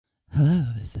Hello,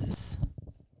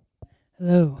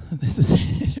 This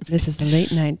is the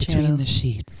late night channel. Between the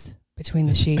Sheets. Between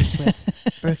the Sheets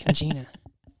with Brooke and Gina.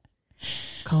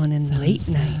 Calling in late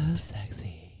night.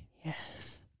 Sexy.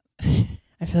 Yes.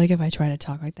 I feel like if I try to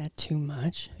talk like that too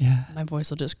much, my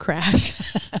voice will just crack.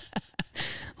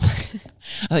 I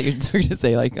thought you were going to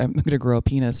say, like, I'm going to grow a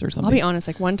penis or something. I'll be honest.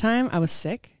 Like, one time I was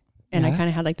sick and I kind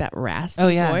of had like that raspy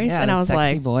voice. Yeah, and I was sexy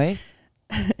like, voice.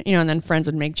 you know, and then friends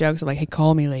would make jokes of like, hey,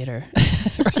 call me later.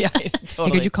 Yeah, totally.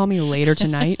 Hey, could you call me later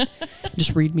tonight?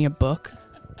 Just read me a book.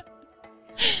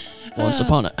 Once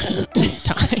upon a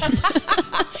time.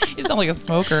 You sound like a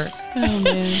smoker. Oh,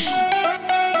 man.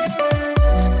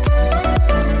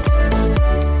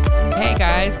 Hey,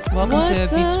 guys. Welcome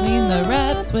What's to Between the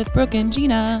Reps with Brooke and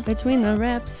Gina. Between the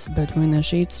reps, between the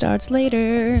sheets starts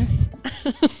later.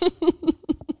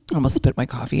 I almost spit my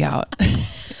coffee out.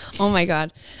 Oh, my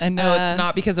God. And no, it's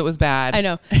not because it was bad. I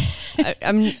know.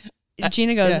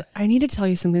 Gina goes, I need to tell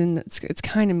you something it's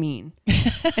kind of mean.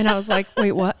 And I was like,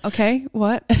 wait, what? Okay,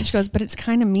 what? And she goes, but it's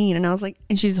kind of mean. And I was like,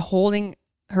 and she's holding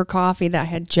her coffee that I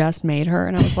had just made her.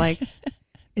 And I was like,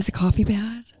 is the coffee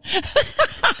bad?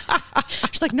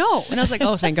 She's like, no. And I was like,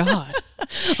 oh, thank God.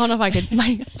 I don't know if I could,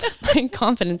 my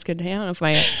confidence could handle, if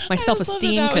my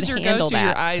self-esteem could handle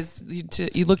that. Your eyes,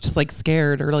 you looked just like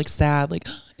scared or like sad. Like,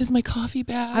 is my coffee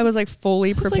bad? I was like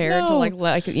fully prepared to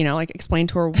no. explain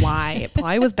to her why it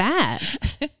probably was bad.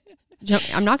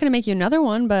 I'm not going to make you another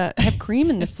one, but I have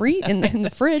cream in the fridge, in the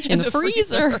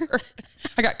freezer.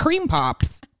 I got cream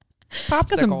pops. Got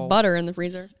some butter in the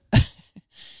freezer.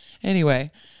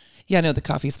 Anyway. Yeah, no, the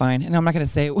coffee's fine. And I'm not going to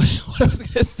say what I was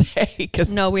going to say. Because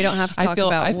no, we don't have to talk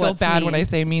about I feel bad when I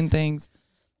say mean things.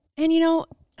 And, you know,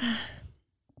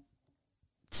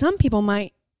 some people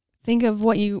might think of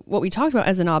what we talked about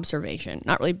as an observation,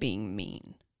 not really being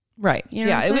mean. Right. You know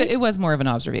yeah, it was more of an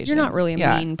observation. You're not really a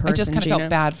mean person, I just kind of felt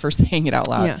bad for saying it out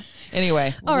loud. Yeah.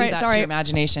 Anyway, we'll leave that to your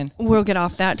imagination. We'll get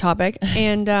off that topic.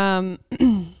 And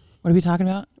what are we talking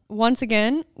about? Once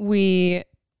again, we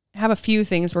have a few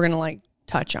things we're going to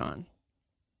touch on.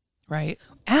 Right.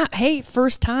 Hey,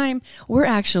 first time we're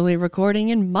actually recording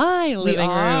in my living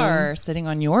room. We are sitting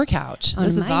on your couch.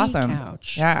 This is awesome.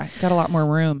 Couch. Yeah, got a lot more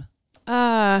room.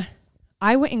 I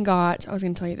went and got, I was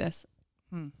going to tell you this.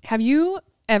 Have you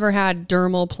ever had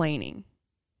dermal planing?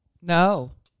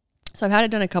 No. So I've had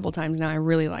it done a couple times now. I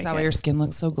really like it. Is that why your skin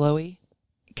looks so glowy?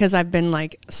 Because I've been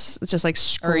just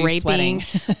scraping.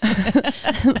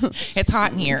 It's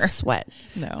hot in here. Sweat.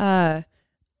 No.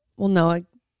 Well, no.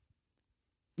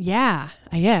 Yeah,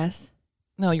 I guess.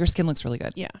 No, your skin looks really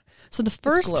good. Yeah. So the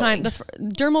first time,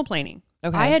 dermal planing.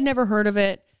 Okay. I had never heard of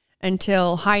it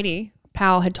until Heidi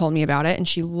Powell had told me about it, and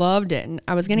she loved it. And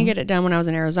I was going to get it done when I was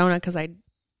in Arizona because I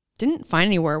didn't find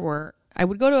anywhere where I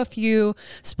would go to a few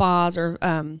spas or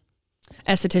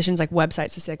estheticians, like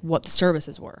websites, to see what the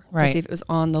services were, to see if it was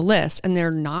on the list, and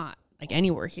they're not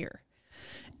anywhere here.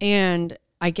 And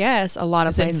I guess a lot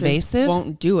of places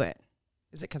won't do it.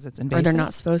 Is it because it's invasive? Or they're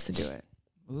not supposed to do it.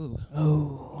 Ooh.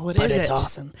 Oh, what is it? It's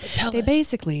awesome. They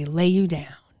basically lay you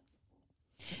down.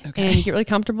 Okay. And you get really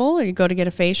comfortable. You go to get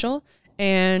a facial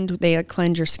and they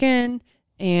cleanse your skin.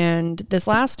 And this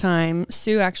last time,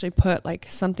 Sue actually put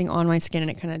something on my skin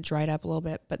and it kind of dried up a little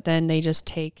bit. But then they just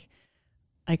take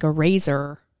a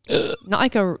razor. Not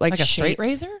like a straight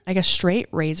razor? Like a straight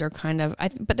razor kind of.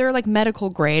 But they're medical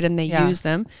grade and they use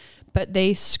them. But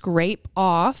they scrape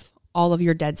off all of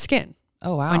your dead skin.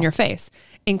 Oh, wow. On your face,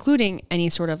 including any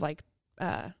sort of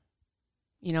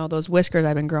those whiskers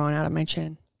I've been growing out of my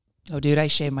chin. Oh, dude, I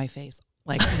shave my face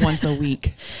once a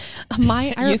week.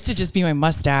 It used to just be my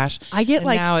mustache. I get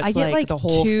now it's the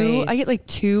whole face. I get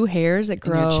 2 hairs that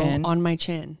grow on my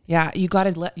chin. Yeah, you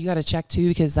gotta check too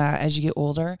because as you get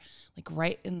older,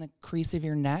 right in the crease of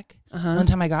your neck. One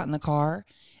time I got in the car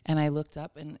and I looked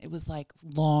up and it was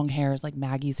long hairs, like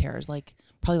Maggie's hairs,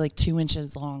 probably 2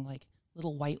 inches long,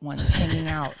 little white ones hanging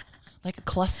out like a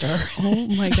cluster. Oh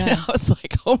my God. And I was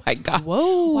like, oh my God.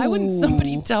 Whoa. Why wouldn't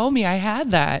somebody tell me I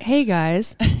had that? Hey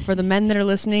guys, for the men that are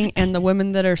listening and the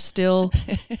women that are still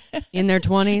in their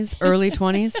 20s, early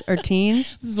 20s or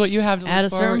teens. This is what you have to look at a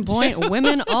certain point.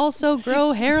 Women also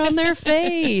grow hair on their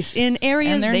face in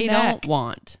areas they don't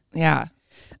want. Yeah.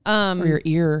 Or your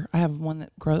ear. I have one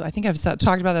that grows. I think I've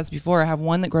talked about this before. I have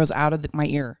one that grows out of my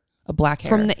ear. A black hair.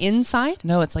 From the inside?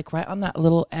 No, it's right on that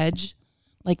little edge.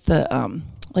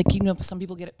 Some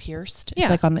people get it pierced.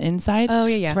 Yeah. It's on the inside. Oh,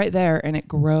 yeah. It's right there and it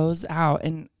grows out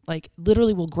and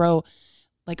literally will grow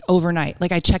overnight.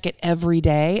 I check it every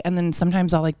day and then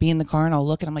sometimes I'll be in the car and I'll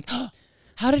look and I'm like, oh,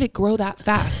 how did it grow that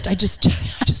fast? I just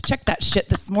checked that shit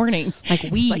this morning.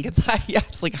 Weeds.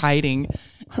 It's hiding.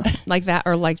 like that,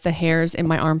 or like the hairs in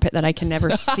my armpit that I can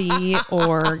never see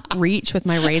or reach with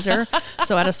my razor.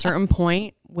 So at a certain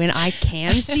point when I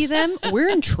can see them, we're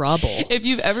in trouble. If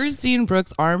you've ever seen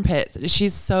Brooke's armpits,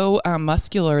 she's so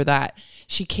muscular that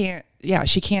she can't. Yeah,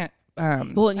 she can't.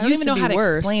 Well, it I don't even know how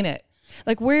to explain it.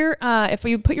 Like where, if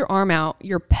you put your arm out,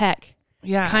 your pec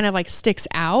kind of like sticks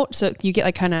out, so you get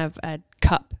like kind of a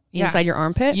cup inside your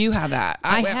armpit. You have that.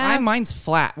 Mine's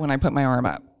flat when I put my arm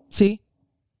up. See?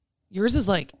 Yours is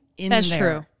like in there. That's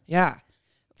true. Yeah.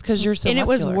 It's because you're so muscular. It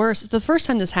was worse. The first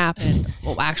time this happened,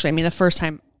 well, actually, I mean, the first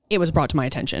time it was brought to my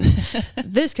attention,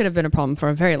 this could have been a problem for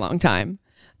a very long time.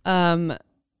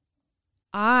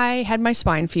 I had my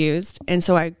spine fused. And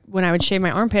so when I would shave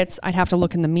my armpits, I'd have to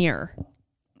look in the mirror.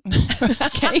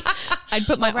 Okay. I'd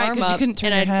put my arm up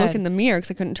and I'd look in the mirror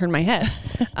because I couldn't turn my head.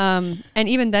 And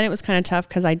even then it was kind of tough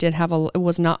because it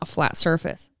was not a flat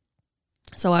surface.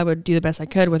 So I would do the best I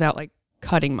could without like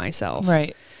cutting myself.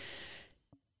 Right.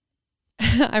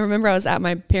 I remember I was at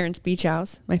my parents' beach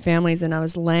house, my family's, and I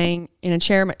was laying in a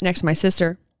chair next to my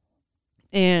sister,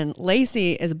 and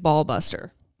Lacey is a ball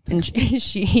buster. And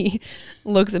she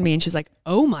looks at me and she's like,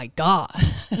 "Oh my God."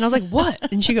 And I was like,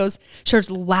 "What?" And she starts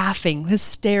laughing,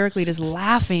 hysterically just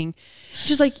laughing.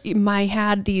 Just like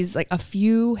had these like a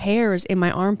few hairs in my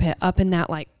armpit up in that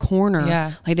like corner.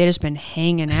 Yeah. Like they just been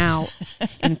hanging out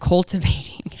and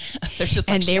cultivating. There's just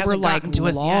and they were like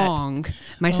long.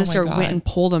 My sister went and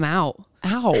pulled them out.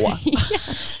 Ow.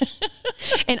 Yes.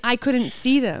 And I couldn't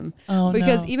see them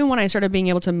because even when I started being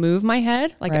able to move my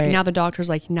head, like now the doctor's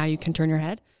like, now you can turn your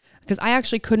head. Because I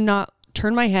actually could not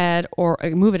turn my head or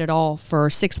move it at all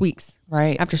for 6 weeks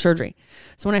after surgery.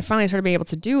 So when I finally started being able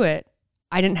to do it,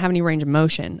 I didn't have any range of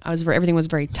motion. Everything was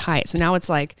very tight. So now it's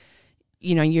like,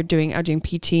 I'm doing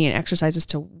PT and exercises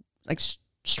to like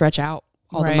stretch out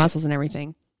all the muscles and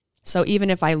everything. So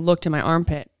even if I looked in my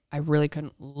armpit, I really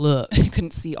couldn't look. You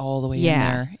couldn't see all the way in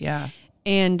there. Yeah.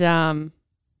 And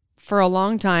for a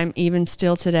long time, even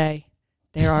still today,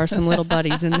 there are some little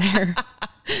buddies in there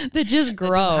that just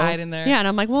grow. That just hide in there. Yeah, and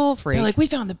I'm like, well, freak. They're like, we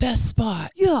found the best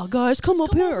spot. Yeah, guys, come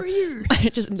up here.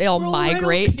 They all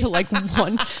migrate to like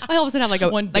one. I all of a sudden have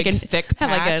like one big thick patch.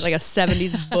 Have like a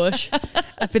 70s bush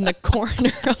up in the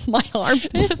corner of my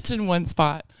armpit. Just in one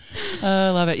spot. I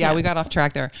love it. Yeah, we got off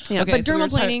track there. Yeah, okay, but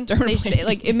dermaplaning,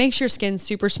 like it makes your skin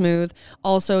super smooth.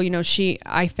 Also,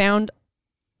 I found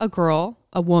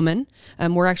a woman.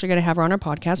 We're actually going to have her on our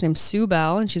podcast named Sue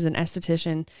Bell, and she's an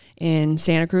esthetician in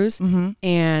Santa Cruz. Mm-hmm.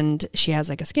 And she has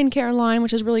like a skincare line,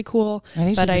 which is really cool. I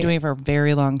think she's been doing it for a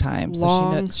very long time.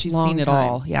 So she's seen it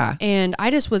all. Yeah. And I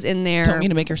just was in there. Don't mean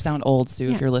to make her sound old, Sue,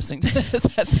 if you're listening to this.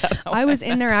 I was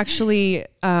in there actually.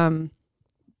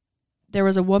 There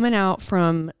was a woman out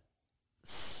from,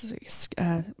 what's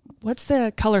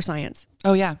the Color Science?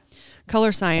 Oh, yeah.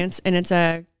 Color Science. And it's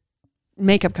a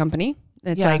makeup company.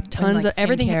 It's like tons of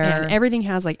everything, and everything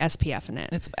has like SPF in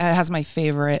it. It has my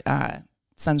favorite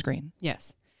sunscreen.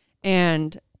 Yes.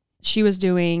 And she was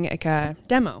doing like a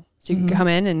demo. So you can come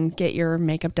in and get your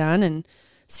makeup done and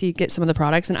get some of the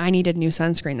products. And I needed new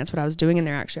sunscreen. That's what I was doing in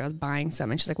there. Actually, I was buying some.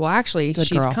 And she's like, well, actually,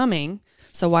 she's coming.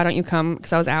 So why don't you come?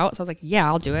 Because I was out. So I was like, yeah,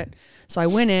 I'll do it. So I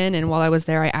went in, and while I was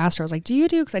there, I asked her, I was like,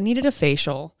 because I needed a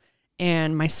facial.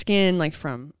 And my skin, like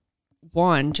from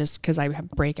just because I have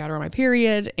breakout around my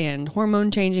period and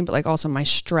hormone changing, but like also my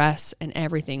stress and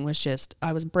everything was just,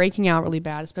 I was breaking out really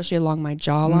bad, especially along my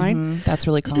jawline. Mm-hmm. That's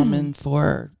really common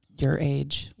for your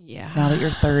age. Yeah. Now that you're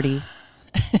 30.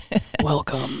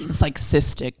 Welcome. It's like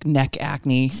cystic neck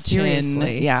acne.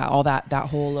 Seriously. Chin, yeah. All that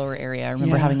whole lower area. I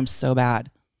remember having them so bad.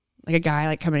 Like a guy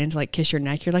like coming in to like kiss your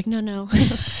neck. You're like, no.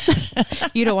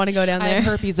 You don't want to go down there. I have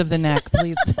herpes of the neck.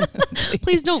 Please.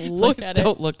 Please don't look at it.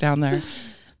 Don't look down there.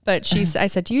 But I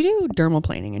said, do you do dermal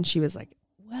planing? And she was like,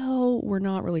 well, we're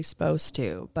not really supposed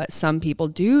to, but some people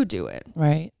do it.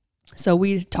 Right. So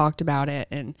we talked about it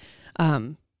and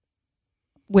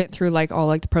went through like all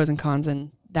like the pros and cons,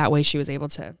 and that way she was able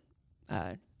to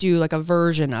do like a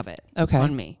version of it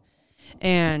on me.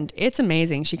 And it's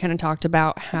amazing. She kind of talked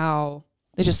about how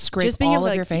they just scrape all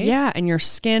of your face. Yeah, and your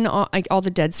skin, like all the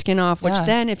dead skin off, which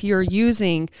then if you're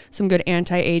using some good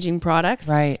anti-aging products,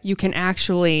 you can it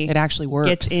actually works.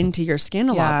 Gets into your skin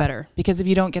a lot better. Because if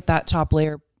you don't get that top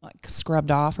layer like scrubbed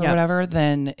off or whatever,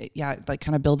 then it like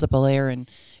kind of builds up a layer,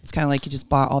 and it's kind of like you just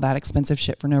bought all that expensive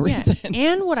shit for no reason.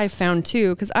 And what I found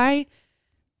too, because I've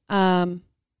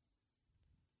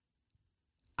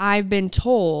been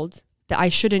told that I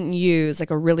shouldn't use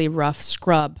like a really rough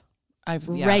scrub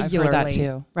regularly. I've heard that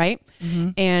too. Right?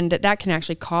 Mm-hmm. And that can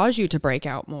actually cause you to break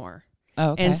out more.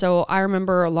 Oh, okay. And so I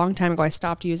remember a long time ago, I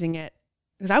stopped using it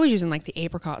because I was using like the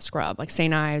apricot scrub, like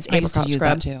St. Ives apricot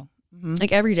scrub. That too.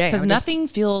 Like every day. Because nothing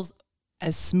feels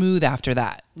as smooth after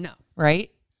that. No.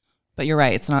 Right? But you're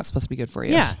right. It's not supposed to be good for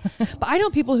you. Yeah. But I know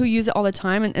people who use it all the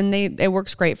time and it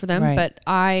works great for them. Right. But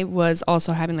I was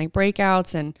also having like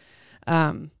breakouts and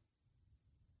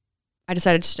I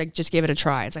decided to just give it a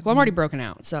try. It's like, well, I'm already broken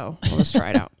out. So let's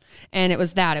try it out. And it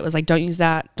was like, don't use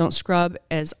that. Don't scrub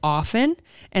as often.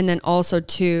 And then also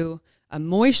to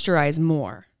moisturize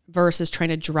more versus trying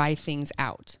to dry things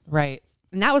out. Right.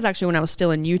 And that was actually when I was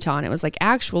still in Utah. And it was like,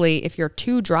 actually, if you're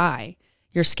too dry,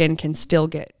 your skin can still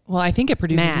get well, I think it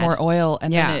produces more oil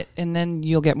and then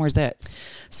you'll get more zits.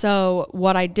 So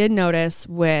what I did notice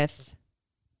with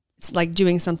it's like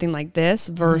doing something like this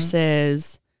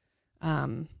versus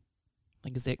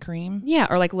like zit cream? Yeah,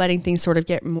 or like letting things sort of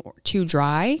get more too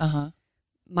dry.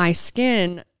 My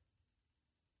skin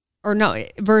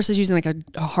versus using like a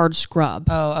hard scrub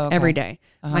every day.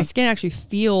 My skin actually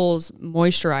feels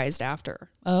moisturized after.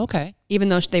 Oh, okay. Even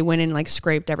though they went in and like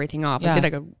scraped everything off. Yeah. Like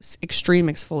did like a extreme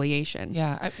exfoliation.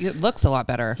 Yeah. It looks a lot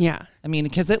better. Yeah. I mean,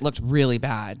 because it looked really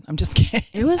bad. I'm just kidding.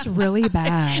 It was really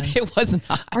bad. It was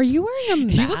not. Are you wearing a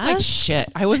mask? You look like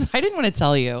shit. I didn't want to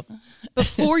tell you.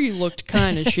 Before you looked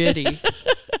kind of shitty.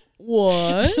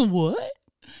 What? What?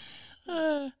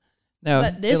 No.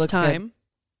 But this time,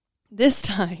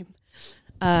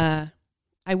 I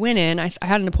went in. I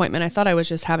had an appointment. I thought I was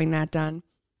just having that done.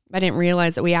 I didn't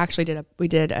realize that we actually did a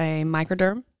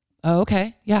microderm. Oh,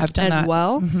 okay. Yeah, I've done that as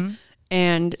well. Mm-hmm.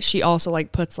 And she also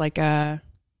like puts like a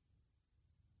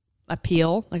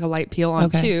peel, like a light peel on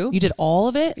too. You did all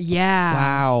of it? Yeah.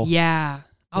 Wow. Yeah.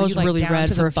 I was really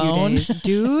red for a few days,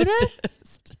 dude.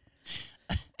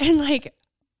 And like,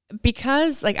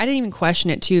 because like I didn't even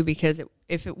question it too, because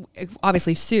if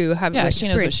obviously Sue having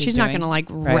experience, she's not going to like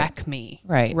wreck me.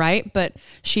 Right. But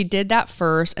she did that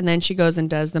first and then she goes and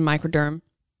does the microderm.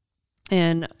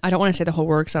 And I don't want to say the whole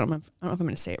word because I don't know if I'm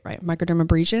going to say it right.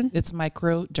 Microdermabrasion? It's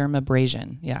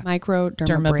microdermabrasion. Yeah.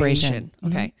 Microdermabrasion.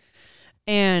 Okay. Mm-hmm.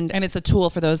 And it's a tool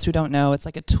for those who don't know. It's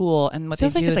like a tool, and what they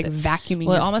do is like vacuuming.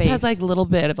 Well, it almost has like a little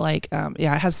bit of like, it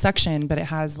has suction, but it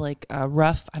has like a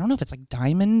rough. I don't know if it's like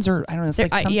diamonds or I don't know. It's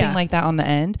like something like that on the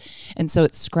end, and so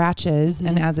it scratches,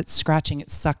 and as it's scratching, it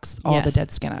sucks all the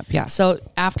dead skin up. Yeah. So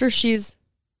after she's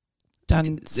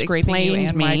done scraping you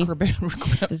and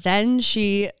microdermabrasion, then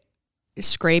she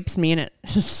scrapes me and it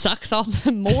sucks all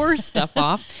the more stuff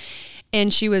off.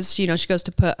 And she was, she goes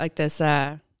to put like this.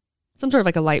 Some sort of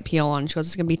like a light peel on. She goes,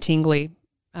 it's going to be tingly.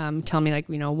 Tell me like,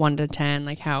 1 to 10,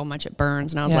 like how much it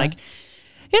burns. And I was like,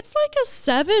 it's like a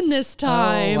 7 this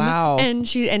time. Oh, wow.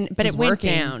 But it went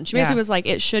down. She basically was like,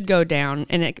 it should go down.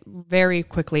 And it very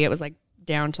quickly, it was like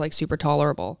down to like super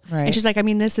tolerable. Right. And she's like, I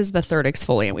mean, this is the 3rd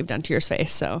exfoliant we've done to your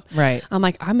face. So I'm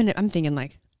like, I'm thinking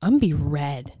like, I'm be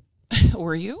red.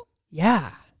 Were you? Yeah.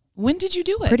 When did you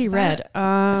do it? Pretty red.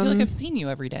 I feel like I've seen you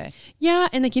every day. Yeah.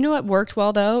 And like, what worked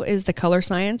well though is the Color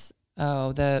Science.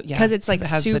 Oh, because it's like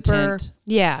super,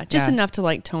 just enough to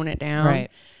like tone it down.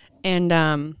 Right. And,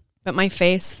 but my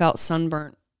face felt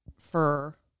sunburnt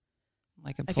for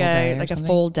like a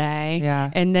full day. Yeah.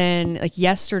 And then like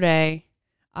yesterday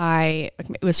it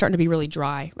was starting to be really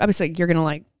dry. Obviously you're going to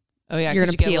like, you're going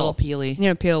to peel. Get a little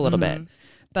peely. Peel a little bit.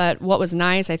 But what was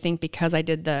nice, I think, because I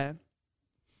did the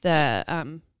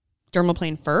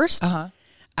dermaplane first,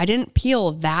 I didn't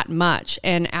peel that much.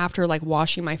 And after like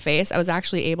washing my face, I was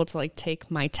actually able to like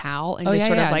take my towel and just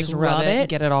sort of like rub it and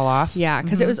get it all off. Yeah.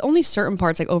 Cause it was only certain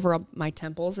parts like over my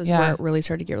temples is where it really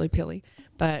started to get really peely.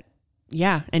 But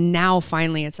yeah. And now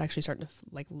finally it's actually starting to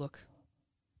like look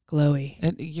glowy.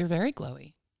 You're very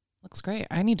glowy. Looks great.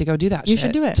 I need to go do that. You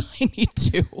should do it. I need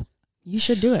to. You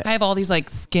should do it. I have all these like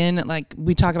skin, like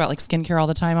we talk about like skincare all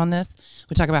the time on this.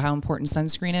 We talk about how important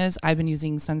sunscreen is. I've been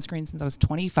using sunscreen since I was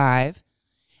 25.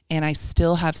 And I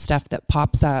still have stuff that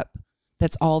pops up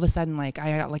that's all of a sudden like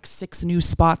I got like 6 new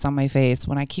spots on my face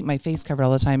when I keep my face covered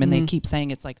all the time. And they keep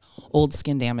saying it's like old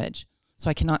skin damage. So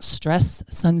I cannot stress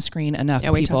sunscreen enough.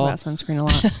 Yeah, we talk about sunscreen a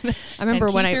lot. I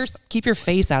remember when keep your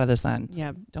face out of the sun.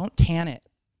 Yeah. Don't tan it.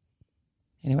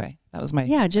 Anyway, that was my,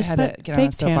 just I had to get on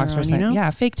a soapbox for a second. Yeah,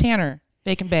 fake tanner,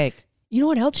 bake and bake. You know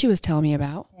what else she was telling me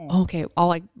about? Okay, I'll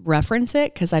like reference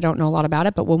it because I don't know a lot about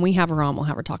it, but when we have her on, we'll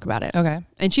have her talk about it. Okay.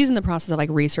 And she's in the process of like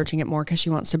researching it more because she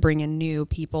wants to bring in new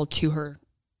people to her.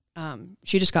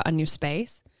 She just got a new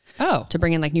space. Oh. To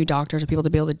bring in like new doctors or people to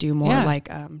be able to do more like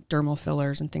dermal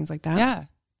fillers and things like that. Yeah.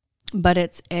 But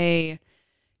it's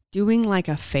doing like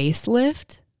a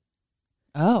facelift.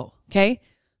 Oh. Okay.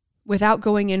 Without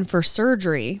going in for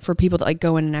surgery for people that like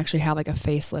go in and actually have like a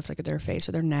facelift, like their face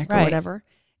or their neck or whatever.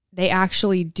 They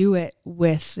actually do it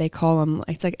with, they call them,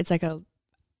 it's like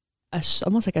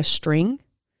almost like a string,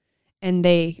 and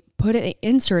they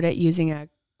insert it using a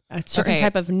certain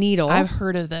type of needle. I've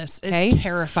heard of this. It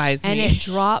terrifies me. And it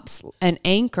drops an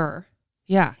anchor.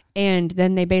 Yeah. And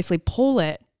then they basically pull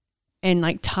it and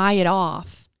like tie it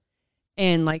off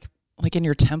and like in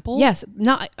your temple? Yes.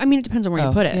 It depends on where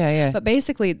you put it. Yeah. But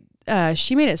basically,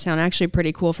 she made it sound actually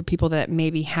pretty cool for people that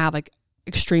maybe have like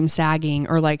extreme sagging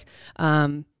or like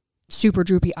super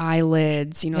droopy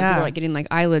eyelids, people like getting like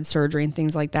eyelid surgery and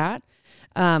things like that.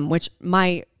 Which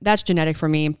that's genetic for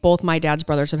me. Both my dad's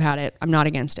brothers have had it. I'm not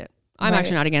against it. I'm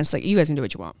actually not against you guys can do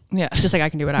what you want. Yeah. Just like I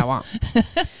can do what I want.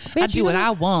 I do what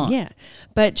I want. Yeah.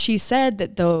 But she said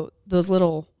that those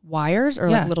little wires or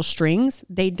like little strings,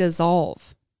 they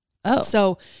dissolve. Oh.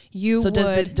 So does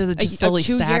it just slowly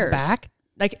sag back?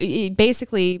 Like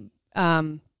basically,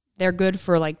 they're good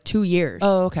for like 2 years.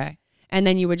 Oh, okay. And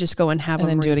then you would just go and have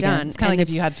them do it again. redone. It's kind of like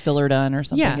if you had filler done or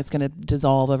something, it's going to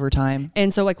dissolve over time.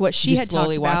 And so like what she had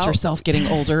slowly talked about. watch yourself getting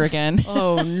older again.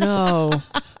 Oh no.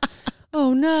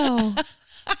 Oh no.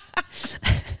 I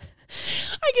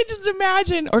could just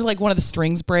imagine. Or like one of the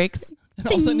strings breaks. And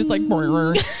all of a sudden it's like,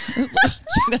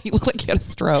 you look like you had a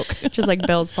stroke. Just like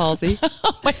Bell's palsy.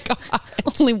 Oh my God.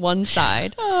 Only one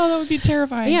side. Oh, that would be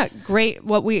terrifying. Yeah, great.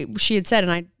 She had said,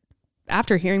 and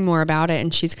after hearing more about it,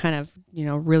 and she's kind of,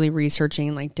 really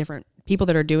researching like different people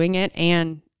that are doing it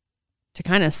and to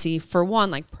kind of see, for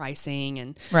one, like pricing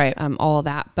and all of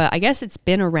that. But I guess it's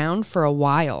been around for a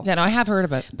while. Yeah, no, I have heard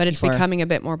of it. But it's becoming a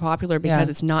bit more popular because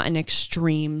it's not an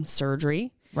extreme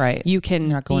surgery. Right. You can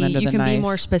be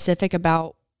more specific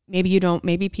about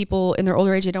maybe people in their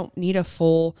older age, they don't need a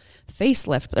full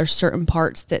facelift, but there's certain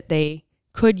parts that they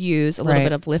could use a little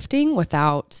bit of lifting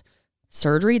without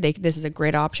surgery. This is a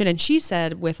great option. And she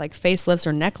said with like facelifts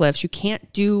or neck lifts,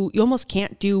 you almost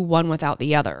can't do one without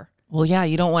the other. Well, yeah,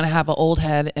 you don't want to have an old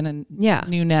head and a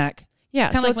new neck. Yeah.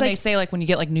 It's kind of like when they say like when you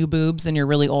get like new boobs and you're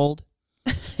really old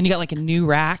and you got like a new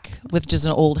rack with just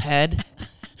an old head.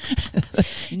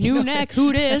 New neck,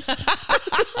 who dis?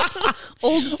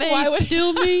 Old face,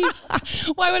 still me.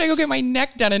 Why would I go get my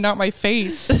neck done and not my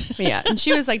face? Yeah, and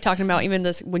she was like talking about even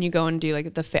this when you go and do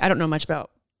like I don't know much about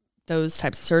those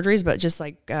types of surgeries, but just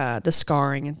like the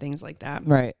scarring and things like that.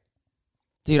 Right,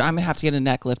 dude, I'm gonna have to get a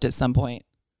neck lift at some point.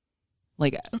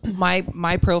 Like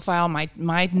my profile,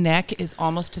 my neck is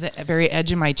almost to the very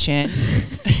edge of my chin.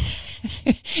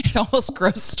 It almost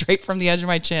grows straight from the edge of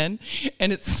my chin,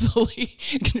 and it's slowly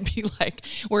going to be like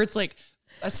where it's like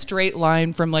a straight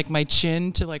line from like my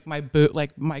chin to like my boot,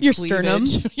 like my your cleavage.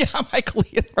 Sternum. Yeah, my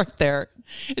cleavage right there.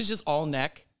 It's just all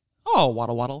neck. Oh,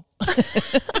 waddle waddle.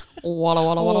 Waddle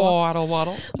waddle waddle waddle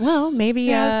waddle. Well,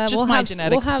 maybe it's just my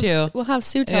genetics too. We'll have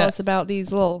Sue tell us about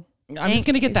these little. I'm just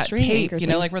going to get that tape,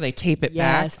 like where they tape it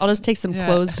back. Yes, I'll just take some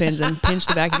clothespins and pinch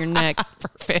the back of your neck.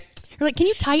 Perfect. You're like, can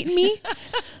you tighten me?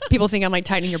 People think I'm like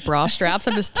tightening your bra straps.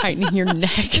 I'm just tightening your neck.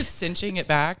 Just cinching it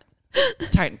back.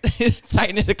 Tighten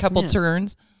it a couple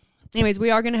turns. Anyways, we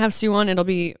are going to have Sue on. It'll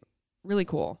be really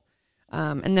cool.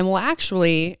 And then we'll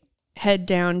actually head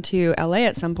down to LA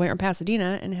at some point or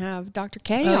Pasadena and have Dr.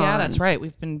 K on. Yeah, that's right.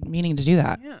 We've been meaning to do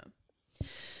that. Yeah.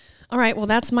 All right, well,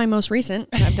 that's my most recent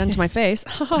I've done to my face.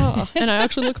 And I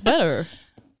actually look better,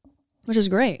 which is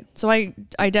great. So I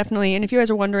definitely, and if you guys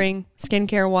are wondering,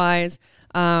 skincare-wise,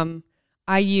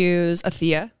 I use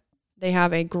Athea. They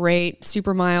have a great,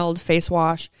 super mild face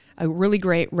wash, a really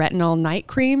great retinol night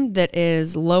cream that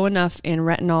is low enough in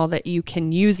retinol that you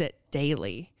can use it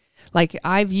daily. Like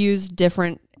I've used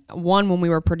different when we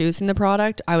were producing the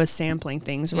product, I was sampling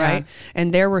things, right?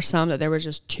 And there were some that there was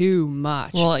just too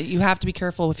much. Well, you have to be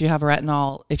careful if you have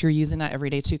retinol, if you're using that every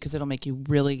day too, because it'll make you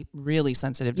really, really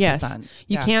sensitive to the sun.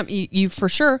 You can't, you for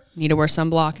sure need to wear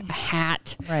sunblock, a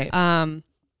hat. Right.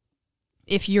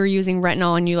 If you're using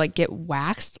retinol and you like get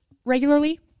waxed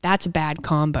regularly, that's a bad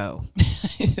combo.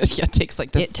 It takes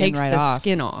like the skin right off.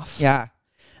 Skin off. Yeah.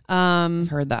 I've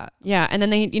heard that. Yeah. And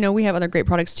then we have other great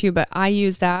products too, but I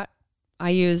use that. I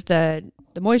use the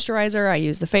moisturizer. I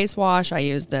use the face wash. I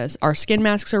use this. Our skin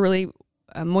masks are really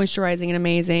moisturizing and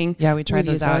amazing. Yeah, we tried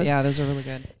those out. Yeah, those are really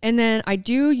good. And then I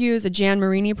do use a Jan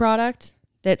Marini product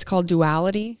that's called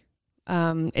Duality.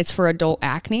 It's for adult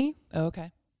acne. Oh,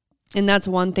 okay. And that's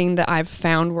one thing that I've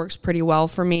found works pretty well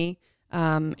for me.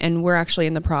 And we're actually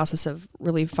in the process of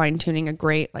really fine tuning a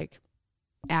great like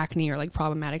acne or like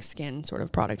problematic skin sort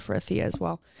of product for Athea as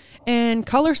well. And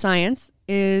Color Science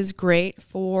is great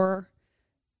for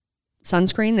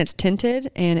sunscreen that's tinted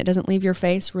and it doesn't leave your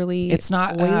face really it's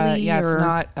not oily it's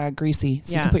not greasy,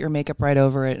 so you can put your makeup right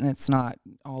over it and it's not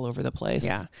all over the place.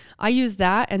 I use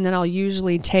that, and then I'll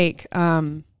usually take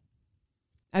I've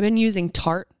been using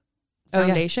Tarte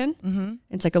foundation. Yeah. Mm-hmm.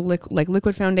 It's like a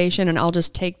liquid foundation, and I'll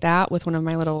just take that with one of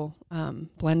my little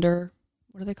blender.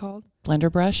 What are they called?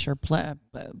 Blender brush or whatever.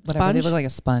 Sponge? They look like a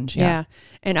sponge. Yeah.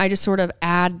 And I just sort of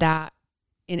add that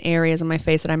in areas of my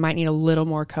face that I might need a little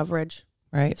more coverage.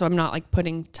 Right. So I'm not like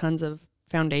putting tons of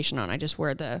foundation on. I just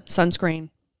wear the sunscreen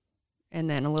and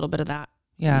then a little bit of that.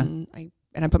 Yeah. And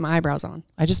I put my eyebrows on.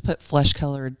 I just put flesh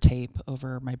colored tape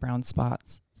over my brown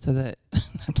spots so that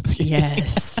I'm just kidding.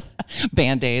 Yes.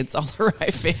 Band-Aids all over my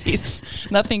face.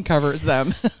 Nothing covers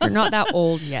them. You're not that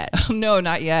old yet. No,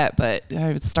 not yet, but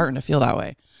it's starting to feel that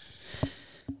way.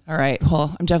 All right.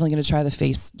 Well, I'm definitely going to try the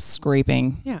face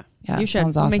scraping. Yeah. Yeah. You should.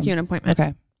 Sounds I'll awesome. make you an appointment.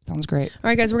 Okay. Sounds great. All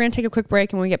right, guys, we're going to take a quick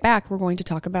break, and when we get back, we're going to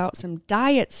talk about some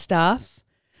diet stuff,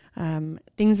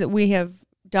 things that we have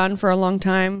done for a long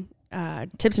time,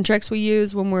 tips and tricks we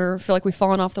use when feel like we've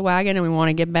fallen off the wagon and we want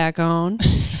to get back on. I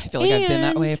feel like I've been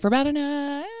that way for about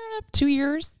 2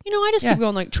 years. I just keep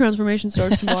going like, transformation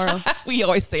starts tomorrow. We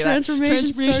always say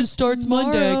transformation starts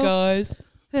Monday, guys.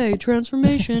 Hey,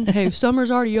 transformation. Hey, summer's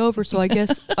already over, so I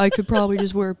guess I could probably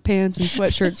just wear pants and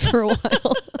sweatshirts for a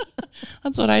while.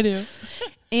 That's what I do.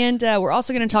 And we're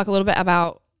also going to talk a little bit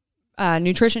about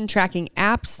nutrition tracking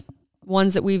apps,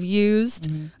 ones that we've used,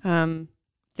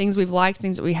 things we've liked,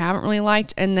 things that we haven't really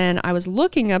liked. And then I was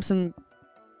looking up some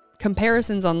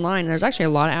comparisons online. There's actually a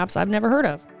lot of apps I've never heard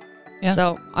of. Yeah.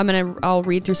 So I'll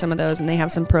read through some of those, and they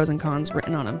have some pros and cons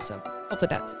written on them. So hopefully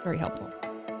that's very helpful.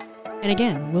 And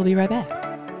again, we'll be right back.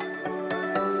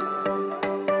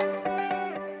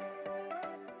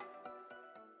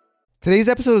 Today's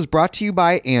episode is brought to you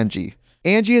by Angie.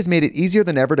 Angie has made it easier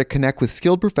than ever to connect with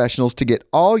skilled professionals to get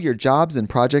all your jobs and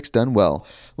projects done well.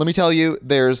 Let me tell you,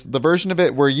 there's the version of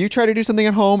it where you try to do something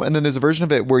at home, and then there's a version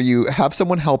of it where you have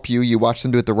someone help you, you watch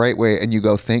them do it the right way, and you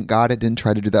go, thank God I didn't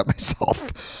try to do that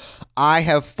myself. I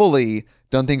have fully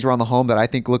done things around the home that I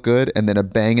think look good, and then a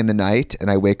bang in the night,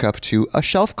 and I wake up to a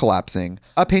shelf collapsing,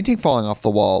 a painting falling off the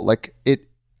wall.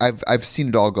 I've seen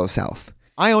it all go south.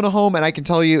 I own a home, and I can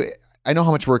tell you, I know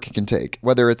how much work it can take.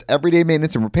 Whether it's everyday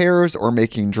maintenance and repairs or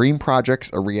making dream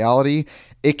projects a reality,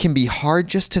 it can be hard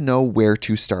just to know where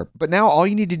to start. But now all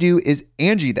you need to do is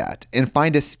Angie that and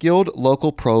find a skilled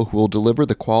local pro who will deliver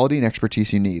the quality and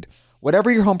expertise you need.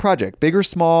 Whatever your home project, big or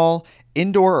small,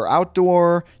 indoor or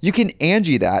outdoor, you can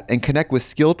Angie that and connect with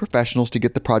skilled professionals to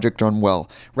get the project done well.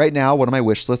 Right now, one of my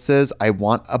wish lists is I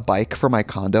want a bike for my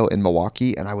condo in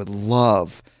Milwaukee, and I would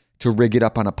love to rig it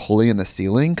up on a pulley in the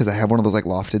ceiling because I have one of those like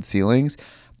lofted ceilings,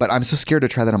 but I'm so scared to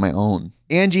try that on my own.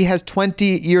 Angie has 20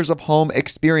 years of home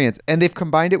experience, and they've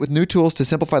combined it with new tools to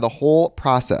simplify the whole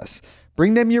process.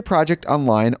 Bring them your project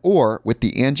online or with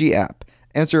the Angie app.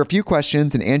 Answer a few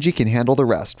questions and Angie can handle the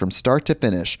rest from start to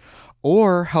finish,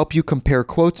 or help you compare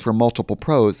quotes from multiple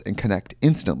pros and connect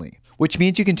instantly, which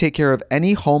means you can take care of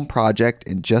any home project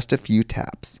in just a few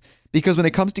taps. Because when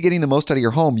it comes to getting the most out of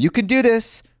your home, you can do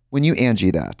this when you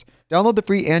Angie that. Download the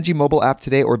free Angie mobile app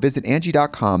today or visit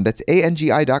Angie.com. That's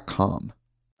ANGI.com.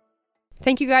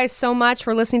 Thank you guys so much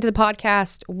for listening to the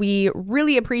podcast. We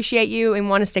really appreciate you and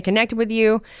want to stay connected with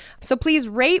you. So please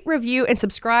rate, review, and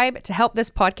subscribe to help this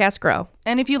podcast grow.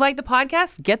 And if you like the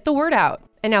podcast, get the word out.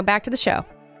 And now back to the show.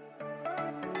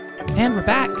 And we're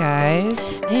back,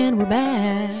 guys. And we're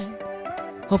back.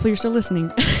 Hopefully you're still listening.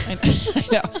 I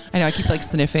know. I keep like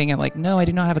sniffing. I'm like, no, I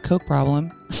do not have a Coke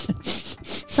problem.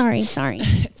 Sorry.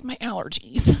 It's my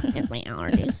allergies.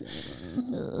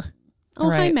 Oh,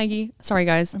 right. Hi, Maggie. Sorry,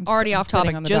 guys. I'm already off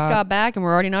topic. Just got back and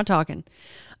we're already not talking.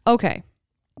 Okay.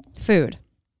 Food.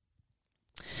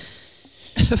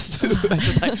 Food. I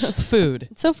just like food.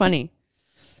 It's so funny.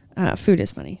 Food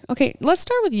is funny. Okay, let's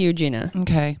start with you, Gina.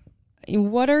 Okay.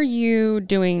 What are you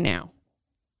doing now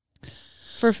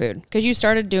for food? Because you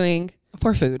started doing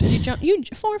for food.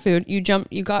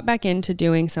 You got back into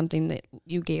doing something that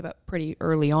you gave up pretty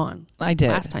early on. I did.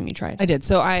 Last time you tried. I did.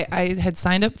 So I had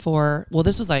signed up for, well,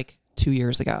 this was like 2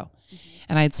 years ago. Mm-hmm.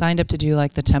 And I had signed up to do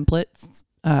like the templates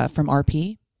from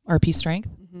RP Strength.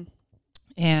 Mm-hmm.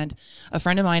 And a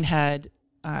friend of mine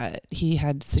he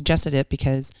had suggested it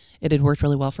because it had worked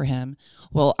really well for him.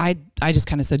 Well, I just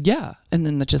kind of said, yeah. And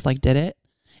then just like did it.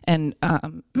 And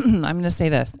I'm going to say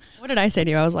this. What did I say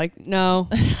to you? I was like, no.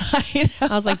 I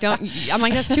was like, don't. I'm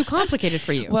like, that's too complicated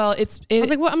for you. Well, I was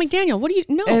like, what? I'm like, Daniel, what do you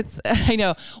know? I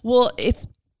know. Well,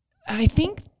 I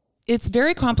think it's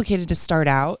very complicated to start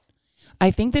out.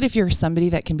 I think that if you're somebody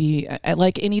that can be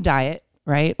like any diet,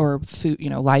 right? Or food,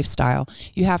 lifestyle,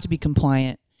 you have to be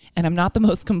compliant. And I'm not the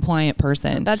most compliant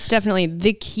person. That's definitely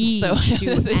the key to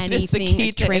anything. The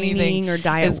key to training anything or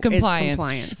diet is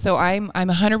compliance. So I'm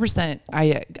 100%.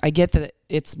 I get that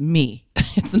it's me.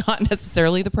 It's not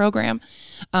necessarily the program.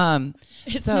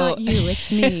 It's not you,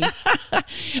 it's me. I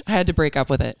had to break up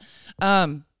with it.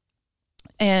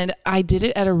 And I did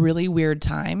it at a really weird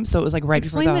time. So it was like right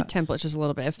Explain before the templates just a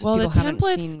little bit. If the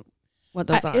templates, seen what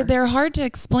those are. They're hard to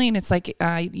explain. It's like,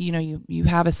 you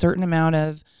have a certain amount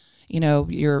of,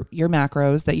 your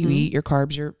macros that you eat, your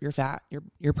carbs, your fat,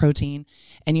 your protein,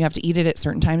 and you have to eat it at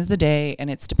certain times of the day. And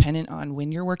it's dependent on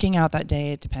when you're working out that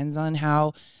day. It depends on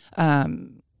how,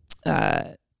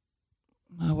 what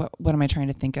am I trying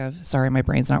to think of? Sorry, my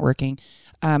brain's not working.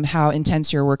 How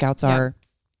intense your workouts are.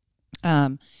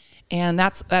 And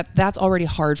that's already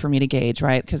hard for me to gauge,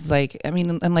 right? Because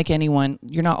and like anyone,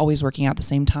 you're not always working out at the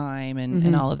same time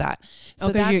and all of that. So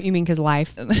you mean because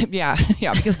life? Yeah,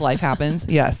 because life happens.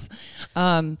 Yes.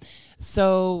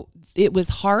 So it was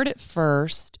hard at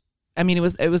first. I mean,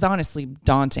 it was honestly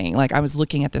daunting. Like I was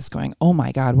looking at this going, oh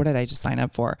my God, what did I just sign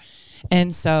up for?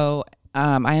 And so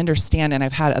I understand, and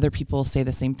I've had other people say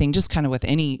the same thing, just kind of with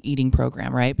any eating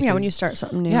program, right? Because, when you start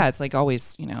something new. Yeah, it's like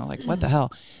always, like what the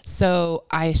hell? So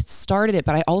I started it,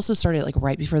 but I also started it like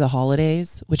right before the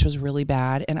holidays, which was really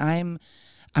bad. And I'm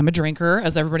a drinker,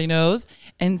 as everybody knows.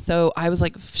 And so I was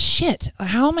like, shit,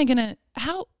 how am I gonna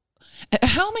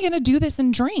do this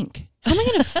and drink? How am I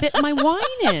gonna fit my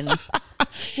wine in?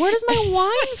 Where does my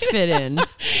wine fit in? And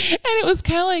it was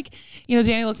kind of like,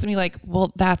 Danny looks at me like,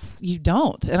 well, you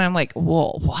don't. And I'm like,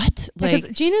 well, what? Because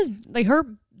Gina's like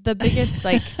the biggest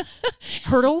like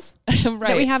hurdles right.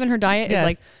 that we have in her diet is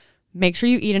like, make sure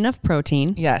you eat enough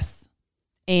protein. Yes.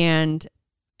 And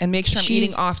make sure I'm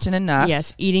eating often enough.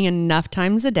 Yes. Eating enough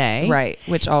times a day. Right.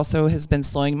 Which also has been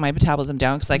slowing my metabolism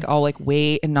down. Cause like I'll like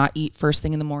wait and not eat first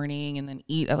thing in the morning and then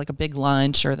eat like a big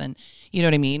lunch or then, you know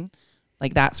what I mean?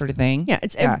 Like that sort of thing. Yeah.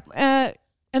 It's, and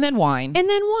then wine.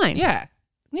 Yeah.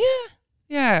 Yeah.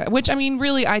 Yeah. Which I mean,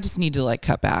 really, I just need to like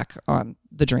cut back on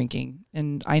the drinking.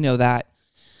 And I know that.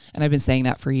 And I've been saying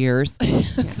that for years.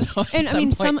 So and I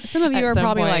mean, some of you are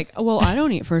probably like, oh, well, I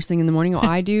don't eat first thing in the morning. Or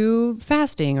I do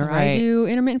fasting or I do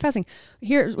intermittent fasting.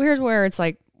 Here's where it's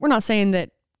like, we're not saying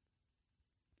that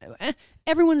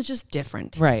everyone's just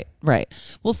different. Right.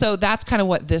 Well, so that's kind of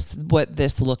what this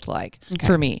looked like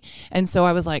for me. And so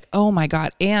I was like, oh my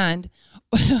God. And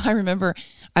I remember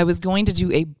I was going to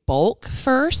do a bulk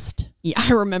first. Yeah,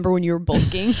 I remember when you were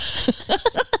bulking.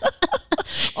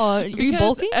 Are you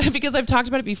bulking? Because I've talked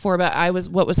about it before, but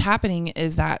what was happening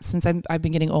is that since I've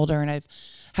been getting older and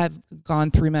have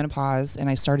gone through menopause and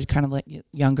I started kind of like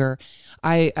younger,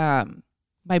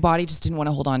 my body just didn't want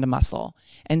to hold on to muscle.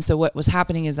 And so what was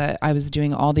happening is that I was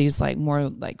doing all these like more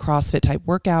like CrossFit type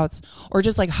workouts or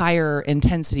just like higher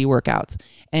intensity workouts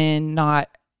and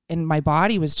my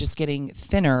body was just getting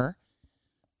thinner,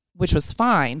 which was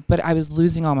fine, but I was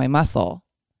losing all my muscle.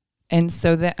 And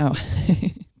so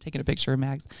taking a picture of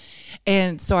Mags.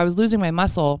 And so I was losing my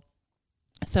muscle.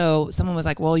 So someone was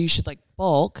like, well, you should like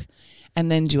bulk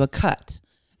and then do a cut.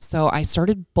 So I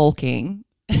started bulking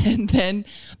and then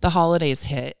the holidays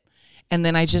hit and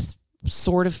then I just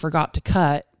sort of forgot to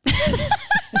cut.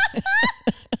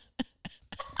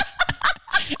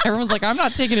 Everyone's like, I'm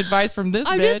not taking advice from this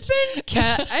bitch.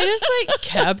 I just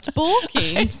kept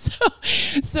bulking.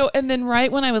 So, and then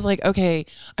right when I was like, okay,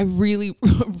 I really,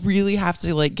 really have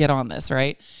to like get on this.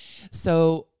 Right.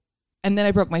 So, and then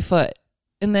I broke my foot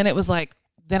and then it was like,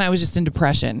 then I was just in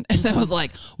depression and I was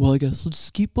like, well, I guess I'll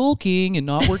just keep bulking and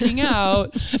not working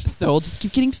out. So I'll just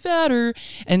keep getting fatter.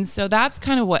 And so that's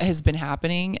kind of what has been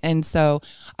happening. And so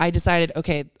I decided,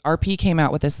 okay, RP came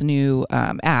out with this new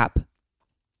app.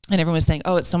 And everyone was saying,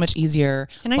 oh, it's so much easier.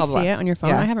 Can I see it on your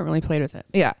phone? Yeah. I haven't really played with it.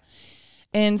 Yeah.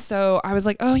 And so I was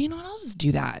like, oh, you know what? I'll just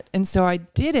do that. And so I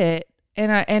did it.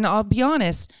 And I'll be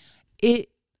honest,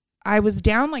 I was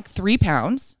down like 3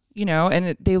 pounds,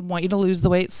 and they want you to lose the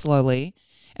weight slowly.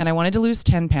 And I wanted to lose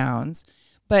 10 pounds.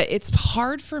 But it's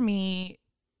hard for me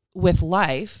with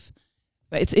life.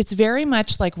 It's very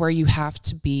much like where you have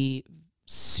to be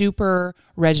super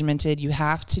regimented. You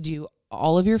have to do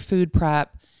all of your food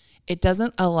prep. It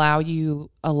doesn't allow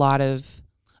you a lot of,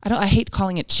 I hate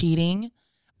calling it cheating,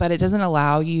 but it doesn't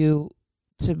allow you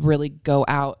to really go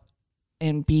out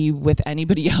and be with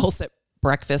anybody else at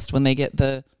breakfast when they get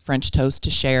the French toast to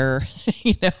share,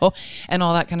 and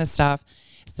all that kind of stuff.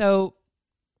 So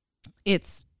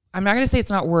I'm not going to say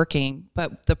it's not working,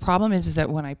 but the problem is that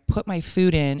when I put my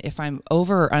food in, if I'm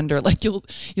over or under, like you'll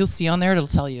see on there, it'll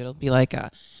tell you, it'll be like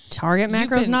target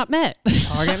macros not met.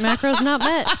 Target macros not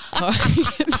met.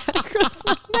 Target macros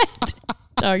not met.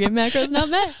 Target macros not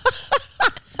met.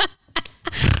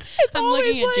 I'm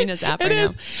looking at Gina's app right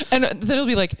now. And then it'll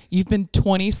be like, you've been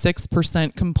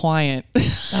 26% compliant.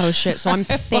 Oh shit. So I'm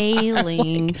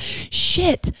failing.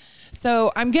 Shit.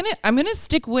 So I'm gonna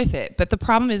stick with it. But the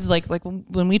problem is like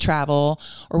when we travel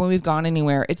or when we've gone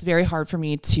anywhere, it's very hard for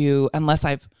me to, unless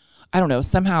I don't know,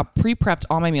 somehow pre-prepped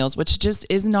all my meals, which just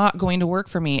is not going to work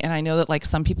for me. And I know that like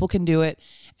some people can do it,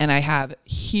 and I have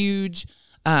huge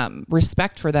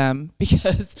respect for them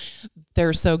because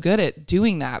they're so good at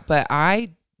doing that. But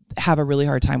I have a really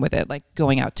hard time with it, like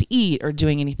going out to eat or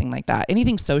doing anything like that,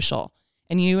 anything social.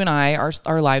 And you and I,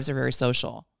 our lives are very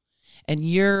social, and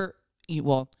you're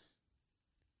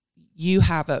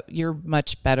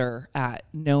much better at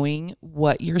knowing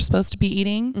what you're supposed to be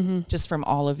eating just from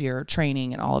all of your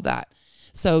training and all of that.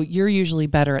 So you're usually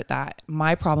better at that.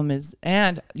 My problem is,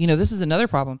 and this is another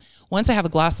problem. Once I have a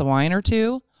glass of wine or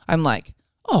two, I'm like,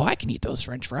 oh, I can eat those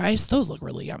French fries. Those look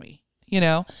really yummy.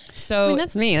 So I mean,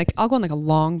 that's me. Like I'll go on like a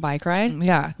long bike ride.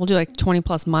 Yeah. We'll do like 20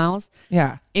 plus miles.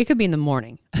 Yeah. It could be in the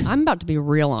morning. I'm about to be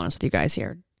real honest with you guys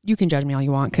here. You can judge me all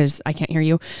you want because I can't hear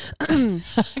you.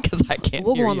 Because I can't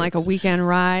We'll hear go on you. like a weekend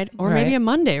ride or maybe a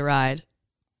Monday ride.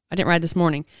 I didn't ride this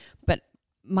morning, but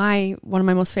one of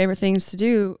my most favorite things to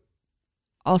do,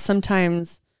 I'll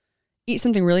sometimes eat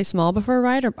something really small before a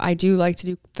ride, or I do like to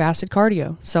do fasted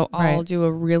cardio. So I'll do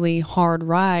a really hard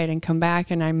ride and come back,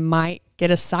 and I might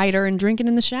get a cider and drink it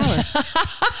in the shower.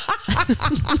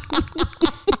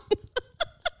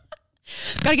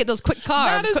 Got to get those quick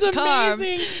carbs. That is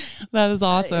amazing. That is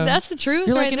awesome. That's the truth.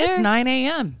 You're right like, there. it's 9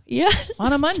 a.m. Yes.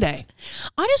 on a Monday.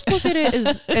 I just look at it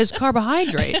as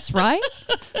carbohydrates, right?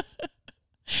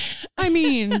 I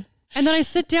mean, and then I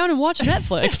sit down and watch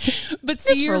Netflix. But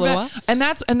see, for a little while. and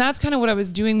that's kind of what I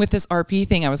was doing with this RP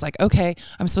thing. I was like, okay,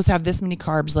 I'm supposed to have this many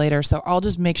carbs later, so I'll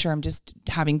just make sure I'm just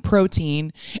having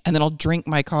protein, and then I'll drink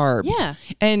my carbs. Yeah.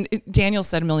 And Daniel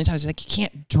said a million times, he's like, you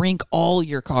can't drink all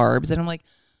your carbs, and I'm like,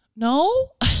 no,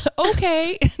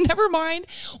 okay, never mind.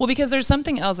 Well, because there's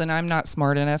something else, and I'm not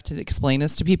smart enough to explain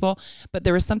this to people, but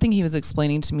there was something he was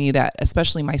explaining to me that,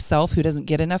 especially myself, who doesn't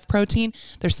get enough protein,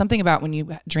 there's something about when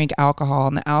you drink alcohol,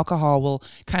 and the alcohol will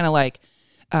kind of like,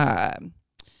 I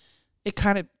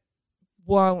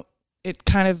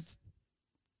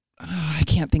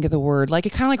can't think of the word. Like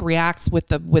it kind of like reacts with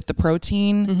the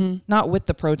protein, not with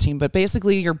the protein, but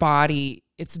basically your body,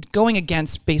 it's going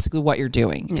against basically what you're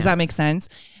doing. Does that make sense?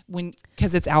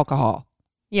 Because it's alcohol.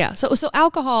 Yeah. So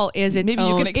alcohol is its Maybe own.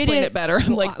 you can explain it better.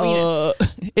 I'm like,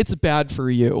 it's bad for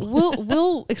you.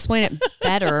 We'll explain it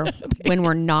better when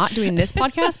we're not doing this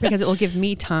podcast because it will give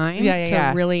me time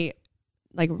to really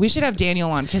like. We should have Daniel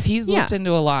on because he's looked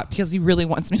into a lot because he really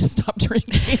wants me to stop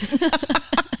drinking.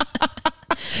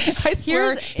 I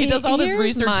swear he does all this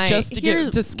research just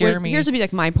to scare me. Here's would be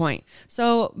like my point.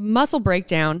 So muscle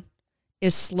breakdown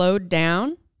is slowed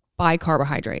down by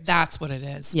carbohydrates. That's what it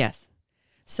is. Yes.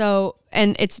 So,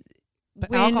 and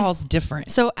but alcohol's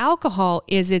different. So alcohol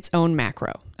is its own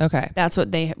macro. Okay. That's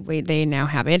what they now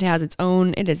have. It is its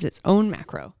own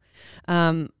macro.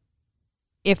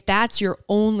 If that's your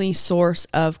only source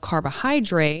of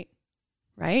carbohydrate,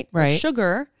 right? Right. Or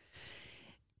sugar,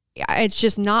 it's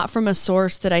just not from a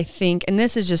source that I think, and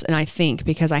this is just an I think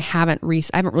because I haven't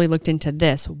really looked into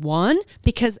this. One,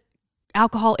 because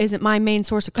alcohol isn't my main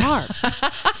source of carbs.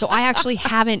 So I actually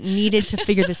haven't needed to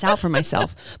figure this out for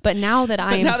myself. But now that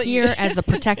I am here as the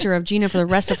protector of Gina for the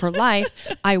rest of her life,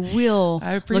 I will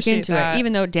look into it,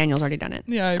 even though Daniel's already done it.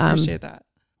 Yeah, I appreciate that.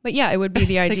 But yeah, it would be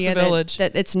the idea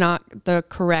that it's not the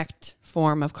correct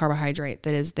form of carbohydrate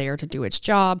that is there to do its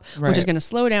job, which is going to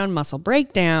slow down muscle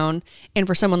breakdown. And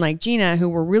for someone like Gina, who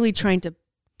we're really trying to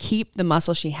keep the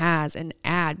muscle she has and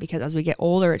add, because as we get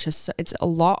older, it's a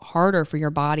lot harder for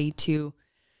your body to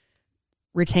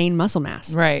retain muscle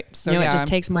mass. Right. So it just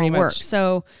takes more work.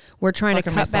 So we're trying to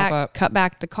cut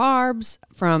back the carbs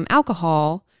from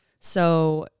alcohol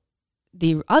so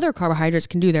the other carbohydrates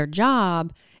can do their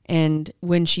job. And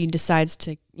when she decides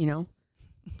to,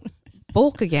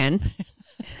 bulk again,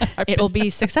 it'll be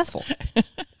successful.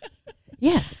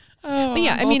 Yeah. Oh, but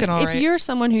yeah, I mean, if you're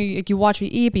someone who you watch me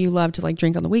eat, but you love to like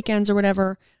drink on the weekends or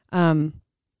whatever,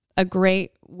 a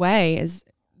great way is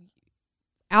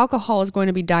alcohol is going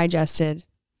to be digested.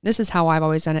 This is how I've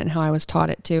always done it and how I was taught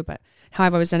it too. But how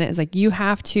I've always done it is like, you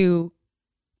have to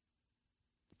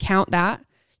count that.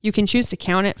 You can choose to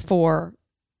count it for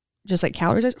just like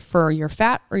calories for your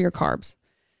fat or your carbs.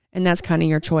 And that's kind of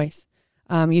your choice.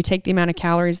 You take the amount of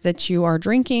calories that you are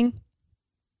drinking.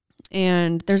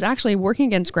 And there's actually Working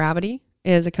Against Gravity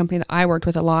is a company that I worked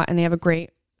with a lot, and they have a great,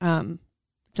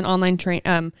 it's an online,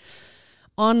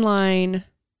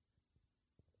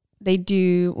 they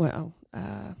do,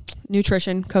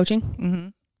 nutrition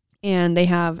coaching, and they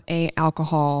have a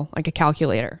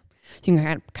calculator. You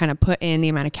can kind of put in the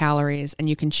amount of calories, and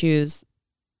you can choose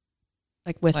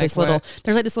like with Like this little, what?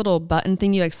 there's like this little button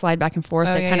thing you like slide back and forth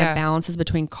that yeah, kind of yeah. balances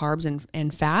between carbs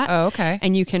and fat. Oh, okay.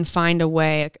 And you can find a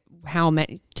way like, how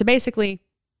many to basically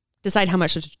decide how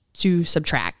much to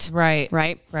subtract. Right.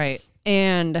 Right.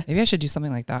 And Maybe I should do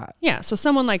something like that. yeah, so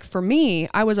someone like for me,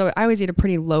 I always eat a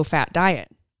pretty low fat diet.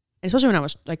 And especially when I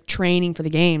was like training for the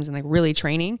games and like really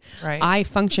training, Right. I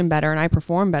function better and I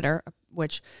perform better,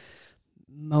 which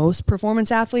most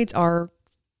performance athletes are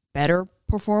better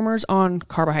performers on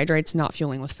carbohydrates, not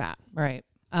fueling with fat. Right.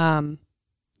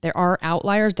 There are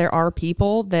outliers. There are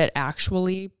people that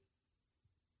actually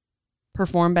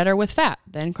perform better with fat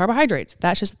than carbohydrates.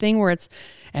 That's just a thing where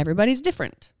everybody's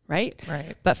different, right?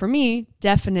 Right. But for me,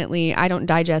 definitely, I don't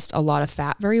digest a lot of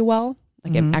fat very well.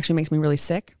 Like it actually makes me really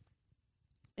sick.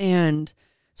 And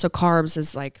so carbs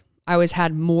is like, I always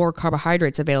had more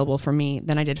carbohydrates available for me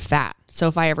than I did fat. So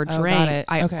if I ever drank,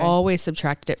 I always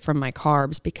subtracted it from my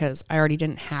carbs because I already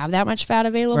didn't have that much fat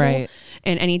available. Right.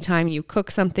 And anytime you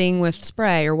cook something with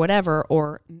spray or whatever,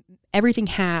 or everything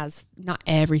has, not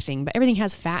everything, but everything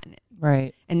has fat in it.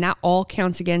 Right. And that all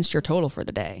counts against your total for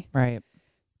the day. Right.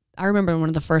 I remember one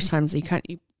of the first times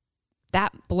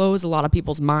that blows a lot of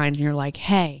people's minds and you're like,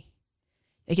 hey,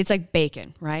 like it's like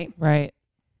bacon, right? Right.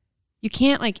 You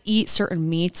can't like eat certain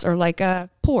meats or like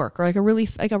a pork or like a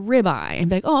ribeye and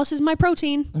be like, oh, this is my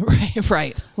protein. Right.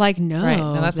 Right. Like, no, Right.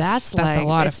 No, that's like, a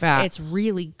lot of fat. It's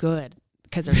really good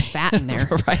because there's fat in there.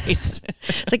 Right. It's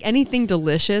like anything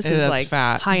delicious is like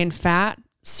fat. high in fat,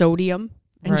 sodium,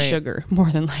 and sugar, more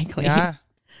than likely. Yeah.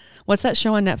 What's that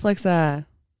show on Netflix?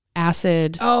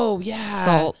 Acid. Oh, yeah.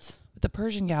 Salt. With the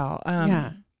Persian gal.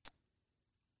 Yeah.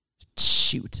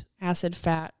 Shoot. Acid,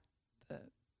 fat,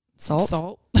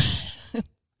 salt.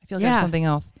 I feel like there's something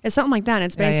else. It's something like that. And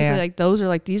it's basically like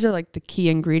these are like the key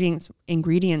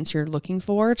ingredients you're looking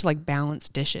for to like balance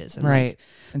dishes and right. Like,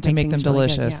 and to make them really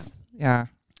delicious. Good. Yeah.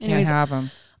 Anyways, can't have them.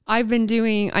 I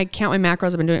count my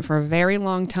macros. I've been doing it for a very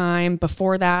long time.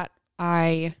 Before that,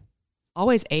 I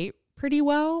always ate pretty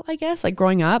well, I guess. Like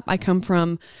growing up, I come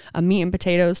from a meat and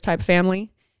potatoes type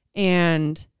family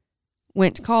and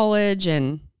went to college.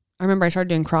 And I remember I started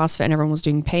doing CrossFit and everyone was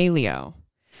doing paleo.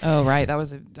 Oh, right.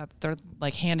 They're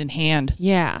like hand in hand.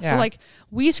 Yeah. So like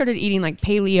we started eating like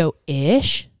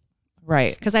paleo-ish.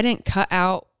 Right. Because I didn't cut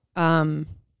out, I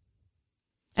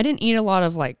didn't eat a lot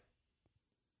of like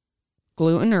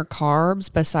gluten or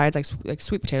carbs besides like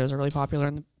sweet potatoes are really popular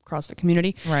in the CrossFit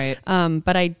community. Right.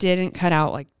 But I didn't cut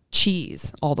out like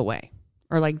cheese all the way.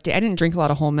 Or like, I didn't drink a lot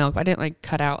of whole milk, but I didn't like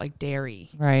cut out like dairy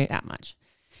that much.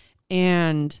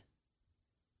 And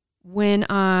when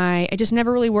it just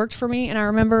never really worked for me. And I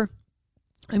remember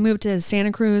I moved to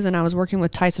Santa Cruz and I was working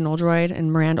with Tyson Oldroyd,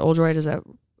 and Miranda Oldroyd is a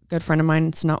good friend of mine.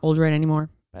 It's not Oldroyd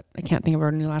anymore, but I can't think of what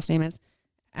her new last name is.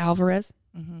 Alvarez.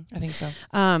 I think so.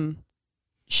 I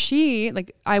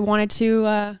wanted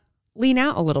to lean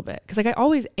out a little bit because like I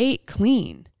always ate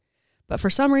clean, but for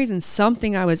some reason,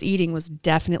 something I was eating was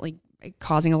definitely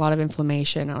causing a lot of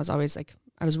inflammation. I was always like,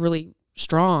 I was really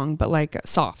strong, but like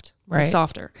soft, like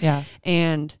softer. Yeah.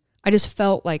 And I just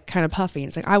felt like kind of puffy. And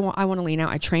it's like, I want to lean out.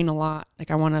 I train a lot.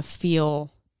 Like I want to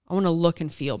look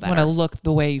and feel better. Want to look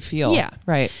the way you feel. Yeah.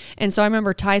 Right. And so I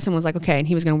remember Tyson was like, okay, and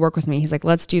he was going to work with me. He's like,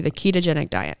 let's do the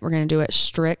ketogenic diet. We're going to do it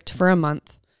strict for a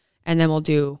month. And then we'll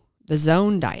do the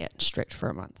zone diet strict for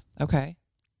a month. Okay.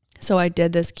 So I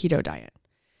did this keto diet.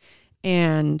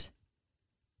 And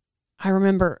I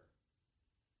remember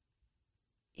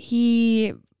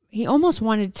he almost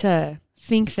wanted to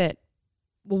think that,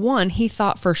 well, one, he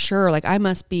thought for sure, like I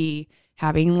must be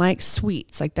having like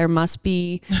sweets, like there must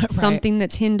be something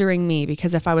that's hindering me,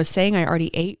 because if I was saying I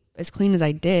already ate as clean as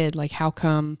I did, like how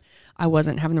come I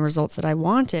wasn't having the results that I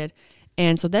wanted?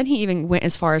 And so then he even went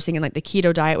as far as thinking like the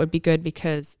keto diet would be good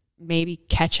because maybe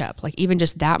ketchup, like even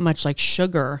just that much like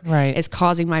sugar is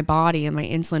causing my body and my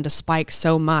insulin to spike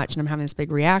so much and I'm having this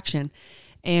big reaction.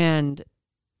 And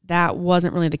that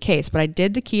wasn't really the case, but I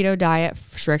did the keto diet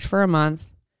strict for a month.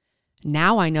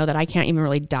 Now I know that I can't even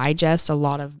really digest a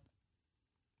lot of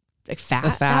like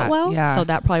fat that well. Yeah. So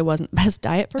that probably wasn't the best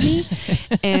diet for me.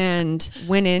 And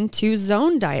went into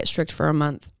zone diet strict for a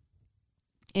month.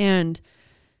 And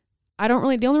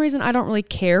the only reason I don't really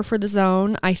care for the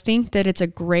zone, I think that it's a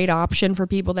great option for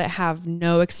people that have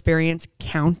no experience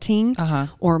counting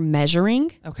or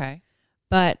measuring. Okay.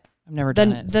 But I've never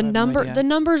done it. The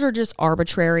numbers are just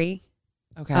arbitrary.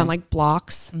 Okay. Like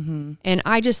blocks. Mm-hmm. And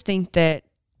I just think that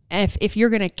if you're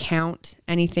going to count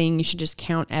anything, you should just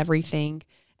count everything.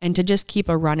 And to just keep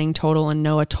a running total and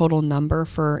know a total number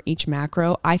for each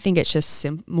macro, I think it's just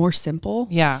more simple.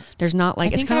 Yeah. There's not like, I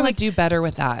think it's kind of like do better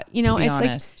with that. You know, to be it's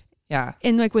honest. like, yeah.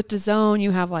 And like with the zone,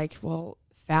 you have like, well,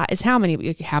 fat is how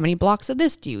many blocks of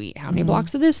this do you eat? How many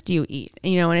blocks of this do you eat?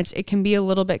 And, and it can be a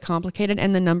little bit complicated,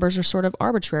 and the numbers are sort of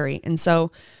arbitrary. And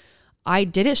so I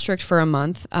did it strict for a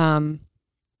month.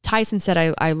 Tyson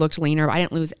said I looked leaner, but I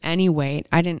didn't lose any weight.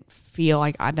 I didn't feel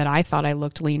like that I thought I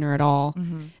looked leaner at all.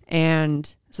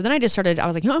 And so then I just started, I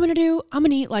was like, I'm going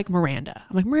to eat like Miranda.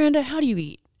 I'm like, Miranda, how do you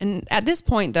eat? And at this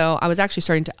point though, I was actually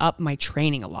starting to up my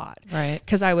training a lot. Right.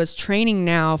 Cause I was training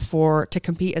now to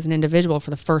compete as an individual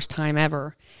for the first time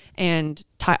ever. And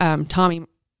Tommy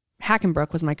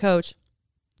Hackenbrook was my coach.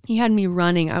 He had me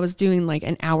running. I was doing like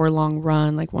an hour-long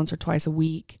run, like once or twice a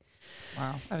week.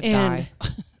 Wow. I would die.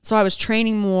 So I was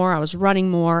training more, I was running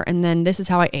more, and then this is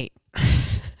how I ate.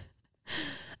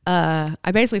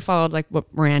 I basically followed like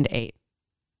what Miranda ate.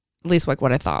 At least like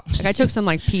what I thought. Like I took some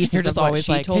like pieces You're just of what always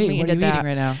she like, told hey, me what and are you did that eating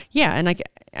right now? Yeah,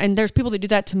 and there's people that do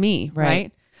that to me,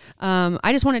 right?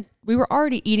 We were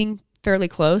already eating fairly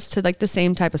close to like the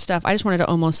same type of stuff. I just wanted to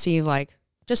almost see like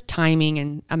just timing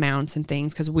and amounts and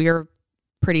things, because we're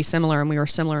pretty similar and we were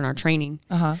similar in our training.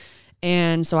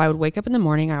 And so I would wake up in the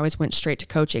morning. I always went straight to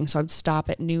coaching. So I would stop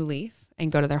at New Leaf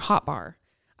and go to their hot bar.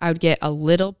 I would get a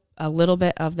little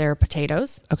bit of their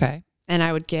potatoes. Okay. And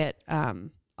I would get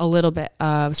a little bit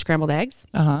of scrambled eggs.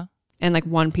 And like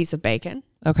one piece of bacon.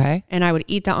 Okay. And I would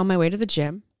eat that on my way to the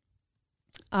gym.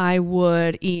 I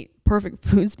would eat Perfect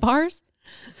Foods bars.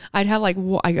 I'd have like,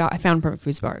 I found Perfect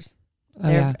Foods bars.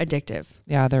 They're addictive.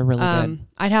 Yeah, they're really good.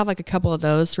 I'd have like a couple of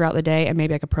those throughout the day and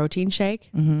maybe like a protein shake.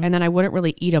 And then I wouldn't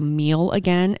really eat a meal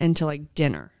again until like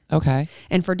dinner. Okay.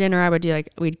 And for dinner, I would do like,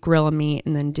 we'd grill a meat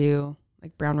and then do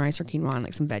like brown rice or quinoa and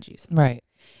like some veggies. Right.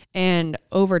 And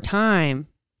over time,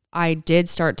 I did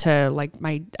start to like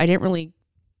I didn't really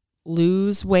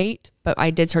lose weight, but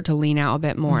I did start to lean out a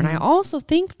bit more. And I also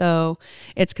think though,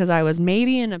 it's because I was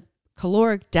maybe in a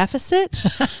caloric deficit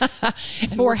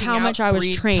for how much I was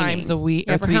training. 3 times a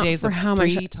week, or 3 days,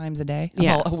 3 times a day.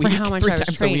 Yeah, a week, for how much I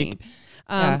was training.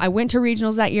 I went to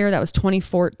regionals that year. That was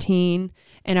 2014,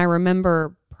 and I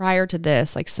remember prior to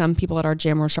this, like some people at our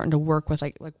gym were starting to work with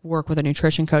a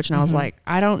nutrition coach, and I was like,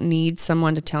 I don't need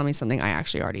someone to tell me something I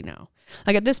actually already know.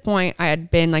 Like at this point, I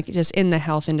had been like just in the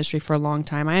health industry for a long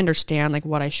time. I understand like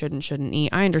what I should and shouldn't eat.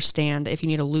 I understand that if you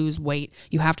need to lose weight,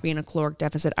 you have to be in a caloric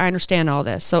deficit. I understand all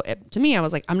this. So to me, I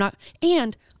was like, and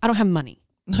I don't have money.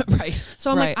 Right.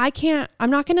 So I'm like, I'm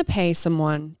not going to pay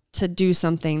someone to do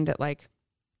something that like,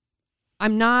 I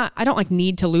don't like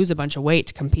need to lose a bunch of weight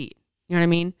to compete. You know what I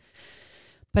mean?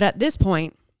 But at this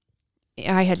point,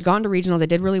 I had gone to regionals. I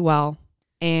did really well.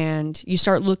 And you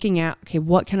start looking at, okay,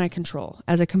 what can I control?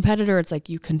 As a competitor, it's like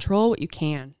you control what you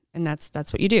can. And that's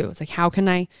what you do. It's like, how can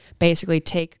I basically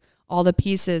take all the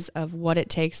pieces of what it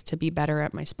takes to be better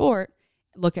at my sport,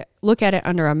 look at it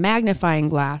under a magnifying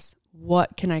glass.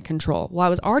 What can I control? Well, I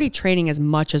was already training as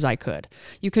much as I could.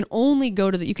 You can only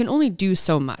do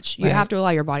so much. You have to allow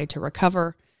your body to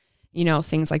recover,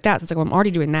 things like that. So it's like, well, I'm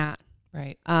already doing that.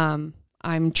 Right.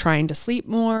 I'm trying to sleep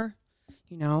more.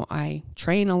 I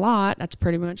train a lot. That's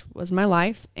pretty much was my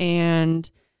life.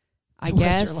 And I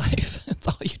guess your life. That's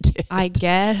all you did. I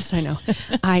guess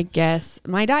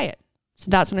my diet.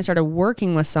 So that's when I started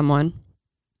working with someone.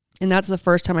 And that's the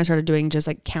first time I started doing just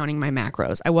like counting my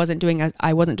macros. I wasn't doing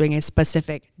a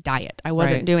specific diet. I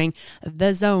wasn't doing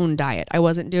the zone diet. I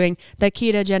wasn't doing the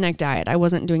ketogenic diet. I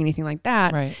wasn't doing anything like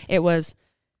that. Right. It was,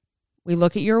 we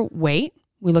look at your weight,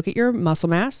 we look at your muscle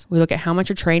mass, we look at how much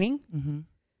you're training,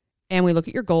 and we look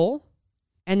at your goal,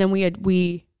 and then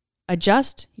we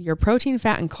adjust your protein,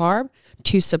 fat, and carb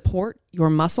to support your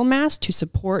muscle mass, to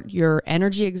support your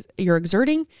energy you're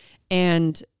exerting,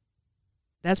 and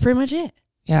that's pretty much it.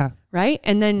 Yeah. Right?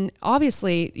 And then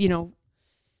obviously,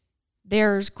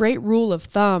 there's great rule of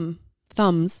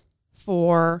thumbs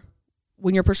for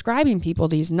when you're prescribing people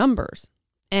these numbers.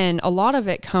 And a lot of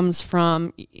it comes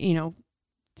from,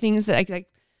 things that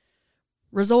like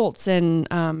results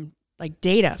and like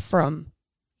data from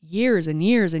years and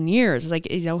years and years. It's like,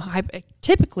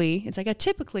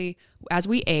 typically as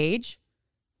we age,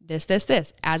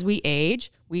 this. As we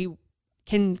age, we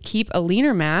can keep a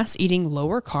leaner mass eating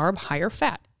lower carb, higher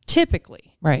fat,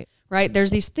 typically. Right. There's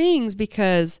these things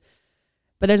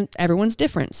but then everyone's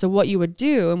different. So what you would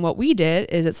do and what we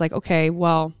did is it's like, okay,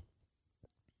 well,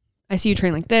 I see you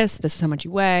train like this. This is how much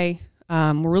you weigh.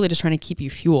 We're really just trying to keep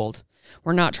you fueled.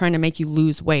 We're not trying to make you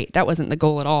lose weight. That wasn't the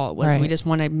goal at all. It was we just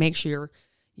want to make sure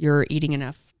you're eating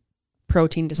enough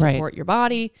protein to support your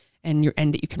body and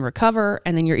that you can recover,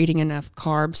 and then you're eating enough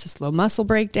carbs to slow muscle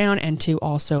breakdown and to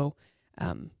also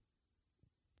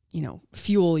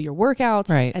fuel your workouts,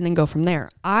 and then go from there.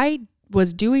 I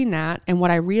was doing that, and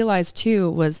what I realized too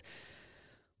was,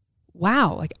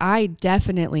 wow, like I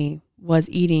definitely was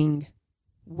eating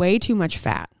way too much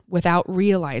fat without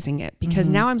realizing it, because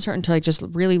now I'm starting to like just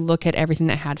really look at everything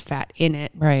that had fat in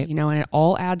it, right? You know, and it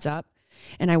all adds up.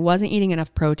 And I wasn't eating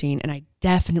enough protein, and I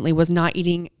definitely was not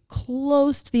eating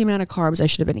close to the amount of carbs I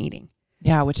should have been eating.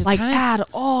 Yeah, which is like kind of, at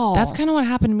all. That's kind of what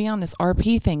happened to me on this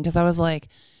RP thing, because I was like,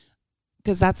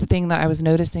 because that's the thing that I was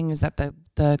noticing is that the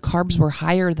carbs were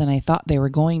higher than I thought they were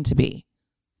going to be.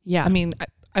 Yeah, I mean,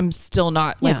 I'm still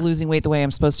not like losing weight the way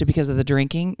I'm supposed to because of the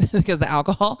drinking, because of the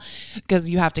alcohol, because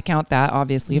you have to count that.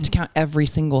 Obviously, you have to count every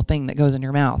single thing that goes in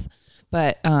your mouth.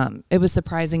 But it was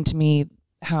surprising to me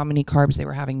how many carbs they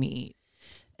were having me eat.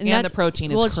 And the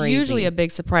protein is crazy. Well, it's usually a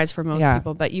big surprise for most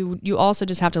people, but you also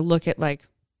just have to look at like,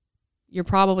 you're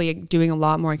probably doing a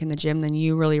lot more like in the gym than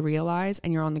you really realize,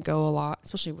 and you're on the go a lot,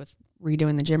 especially with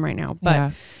redoing the gym right now.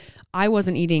 But I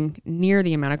wasn't eating near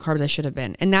the amount of carbs I should have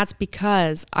been. And that's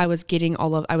because I was getting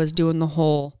I was doing the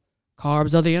whole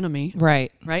carbs are the enemy.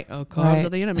 Right. Right. Oh, carbs are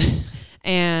the enemy.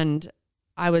 And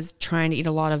I was trying to eat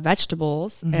a lot of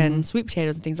vegetables and sweet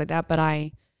potatoes and things like that.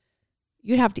 But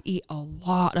you'd have to eat a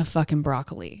lot of fucking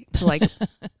broccoli to like,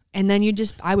 and then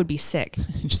I would be sick.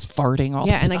 Just farting all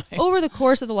the time. Yeah. And like over the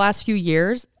course of the last few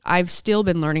years, I've still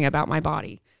been learning about my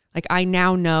body. Like I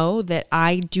now know that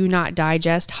I do not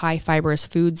digest high fibrous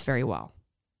foods very well.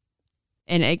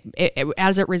 And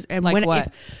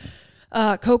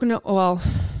coconut oil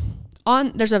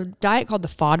there's a diet called the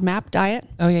FODMAP diet.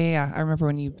 Oh yeah. I remember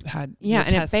when you had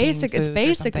and it's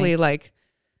basically like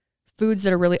foods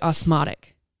that are really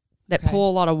osmotic, that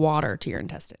pull a lot of water to your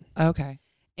intestine. Okay.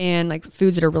 And like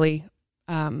foods that are really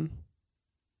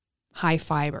high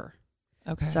fiber.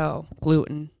 Okay. So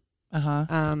gluten.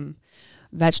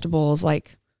 Vegetables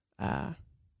like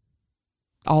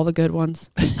all the good ones.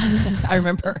 I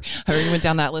remember I went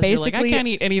down that list. You're like, I can't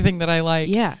eat anything that I like.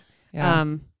 Yeah.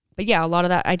 But yeah, a lot of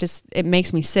that, it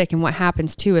makes me sick. And what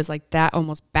happens too is like that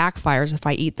almost backfires if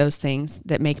I eat those things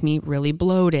that make me really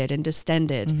bloated and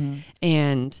distended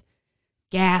and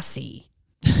gassy,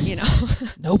 you know.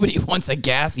 Nobody wants a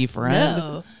gassy friend.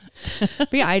 No.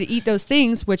 But yeah, I'd eat those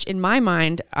things, which in my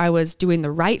mind, I was doing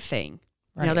the right thing.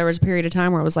 Right. You know, there was a period of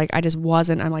time where it was like, I just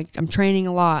wasn't, I'm training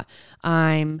a lot.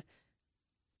 I'm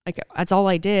like, that's all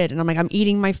I did. And I'm like, I'm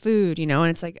eating my food, you know, and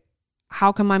it's like,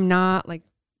 how come I'm not like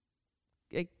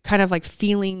kind of like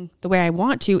feeling the way I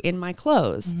want to in my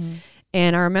clothes?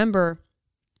 And I remember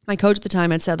my coach at the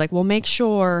time had said like, well, make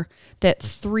sure that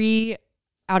 3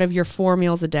 out of your 4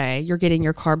 meals a day, you're getting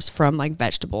your carbs from like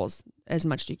vegetables as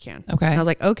much as you can. Okay. And I was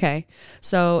like, okay.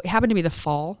 So it happened to be the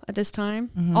fall at this time.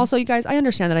 Also, you guys, I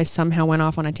understand that I somehow went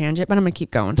off on a tangent, but I'm going to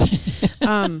keep going.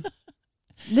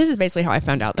 This is basically how I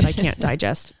found out that I can't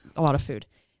digest a lot of food.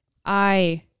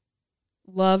 I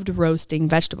loved roasting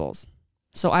vegetables.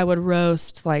 So I would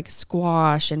roast like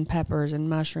squash and peppers and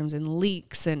mushrooms and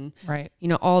leeks and, you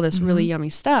know, all this really yummy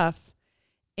stuff.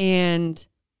 And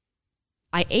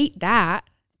I ate that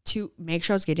to make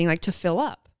sure I was getting like to fill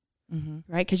up.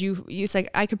 Right? Because it's like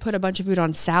I could put a bunch of food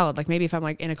on salad. Like maybe if I'm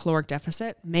like in a caloric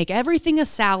deficit, make everything a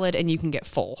salad and you can get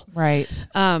full. Right.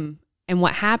 And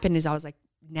what happened is I was like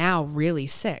now really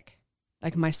sick.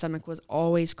 Like my stomach was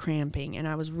always cramping and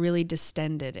I was really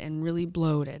distended and really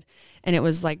bloated. And it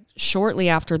was like shortly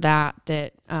after that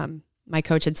my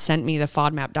coach had sent me the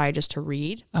FODMAP diet just to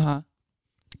read.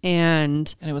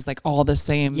 And it was like all the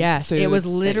same. Yes, it was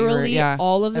literally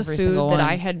all of the food that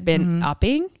I had been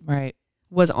upping. Right.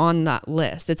 Was on that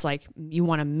list. It's like you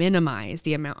want to minimize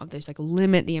the amount of this, like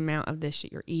limit the amount of this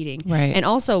shit you're eating. Right. And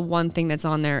also one thing that's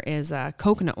on there is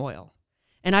coconut oil.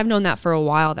 And I've known that for a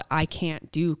while that I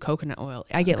can't do coconut oil.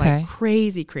 I get like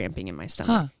crazy cramping in my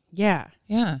stomach. Yeah.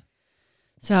 Yeah.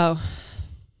 So.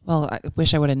 Well, I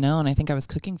wish I would have known. I think I was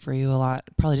cooking for you a lot.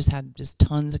 Probably just had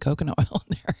tons of coconut oil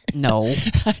in there. No.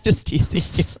 I'm just teasing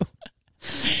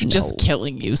you. Just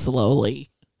killing you slowly.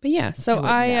 But yeah, so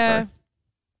I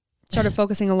started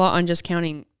focusing a lot on just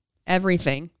counting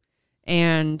everything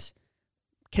and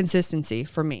consistency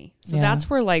for me. So that's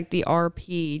where like the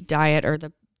RP diet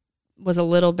was a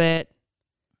little bit,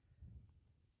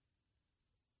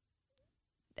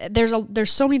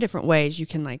 there's so many different ways you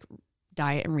can like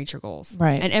diet and reach your goals.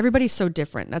 Right. And everybody's so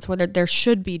different. That's why there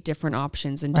should be different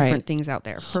options and different things out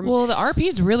there. Well, the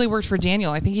RP's really worked for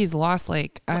Daniel. I think he's lost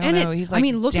like, I don't know. He's like,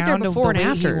 look at their before and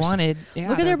afters. Wanted. Yeah,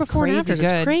 look at their before and afters.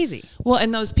 It's crazy. Well,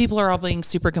 and those people are all being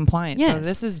super compliant. Yes. So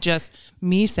this is just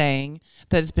me saying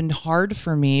that it's been hard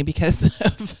for me because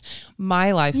of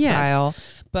my lifestyle. Yes.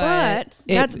 But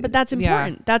that's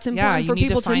important. Yeah. That's important for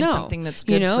people to know. Something that's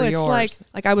good for it's yours.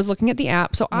 like I was looking at the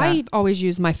app. So I've always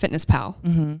used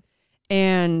MyFitnessPal.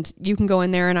 And you can go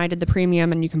in there and I did the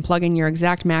premium and you can plug in your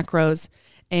exact macros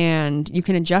and you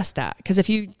can adjust that. Because if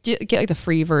you get like the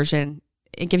free version,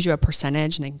 it gives you a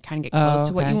percentage and then kind of get close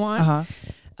to what you want.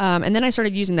 And then I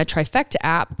started using the Trifecta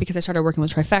app because I started working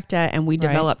with Trifecta, and we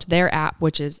developed their app,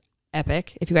 which is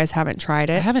epic. If you guys haven't tried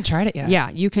it. I haven't tried it yet. Yeah.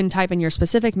 You can type in your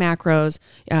specific macros.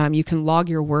 You can log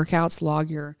your workouts, log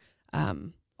your,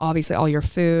 obviously all your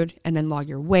food, and then log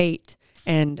your weight.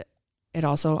 And it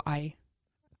also,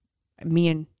 me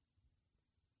and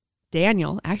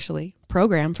Daniel actually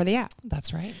program for the app.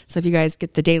 That's right. So if you guys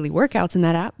get the daily workouts in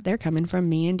that app, they're coming from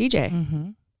me and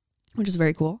DJ, which is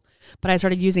very cool. But I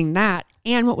started using that.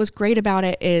 And what was great about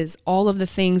it is all of the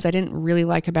things I didn't really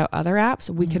like about other apps,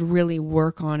 we could really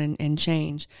work on and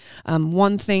change.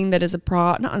 One thing that is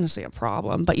not honestly a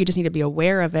problem, but you just need to be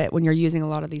aware of it when you're using a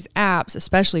lot of these apps,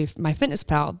 especially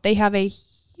MyFitnessPal. They have a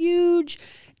huge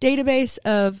database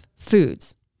of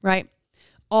foods, right?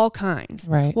 All kinds.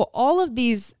 Right. Well, all of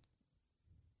these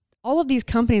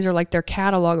companies are like their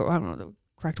catalog, I don't know the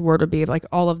correct word would be, like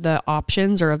all of the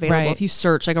options are available if you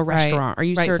search like a restaurant or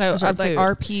you search so like food.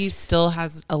 RP still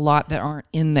has a lot that aren't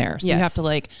in there. So you have to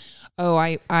like,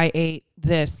 I ate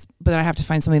this, but I have to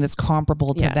find something that's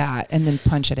comparable to that and then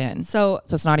punch it in. So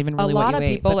it's not even really what you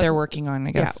ate, but they're working on,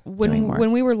 I guess, doing more.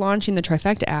 When we were launching the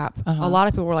Trifecta app, a lot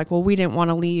of people were like, well, we didn't want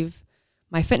to leave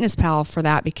MyFitnessPal for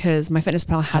that because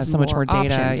MyFitnessPal has so much more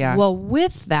data. Options. Yeah. Well,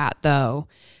 with that though,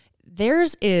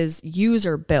 theirs is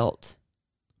user built.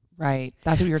 Right.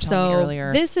 That's what you were telling me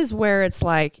earlier. This is where it's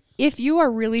like, if you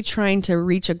are really trying to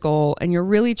reach a goal and you're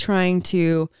really trying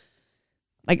to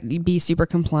like be super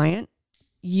compliant,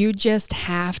 you just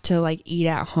have to like eat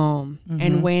at home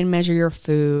and weigh and measure your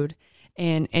food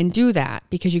and do that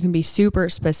because you can be super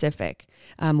specific.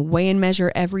 Weigh and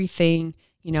measure everything.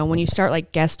 You know, when you start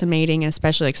like guesstimating and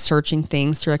especially like searching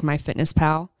things through like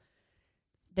MyFitnessPal,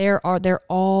 they're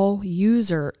all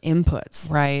user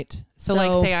inputs. Right. So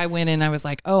like say I went in, I was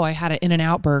like, I had an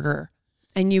In-N-Out burger.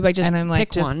 And you like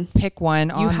just pick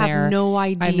one on there. You have no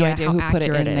idea. I have no idea who put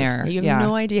it in there. You have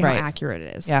no idea how accurate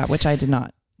it is. Yeah, which I did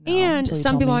not know. And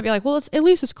some people might be like, well, at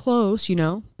least it's close, you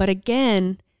know. But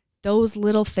again, those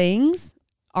little things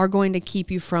are going to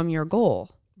keep you from your goal.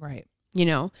 Right. You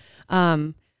know,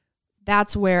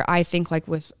 that's where I think like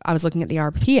I was looking at the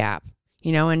RP app,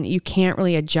 you know, and you can't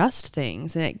really adjust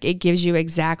things, and it gives you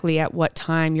exactly at what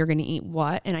time you're going to eat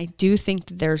what. And I do think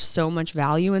that there's so much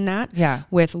value in that. Yeah.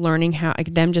 With learning how,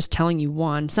 like them just telling you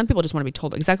some people just want to be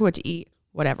told exactly what to eat,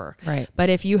 whatever. Right. But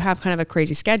if you have kind of a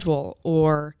crazy schedule,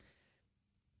 or,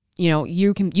 you know,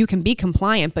 you can be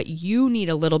compliant, but you need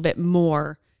a little bit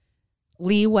more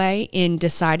leeway in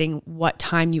deciding what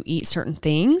time you eat certain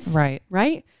things. Right.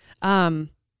 Right.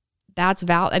 That's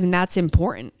that's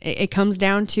important. It comes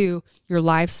down to your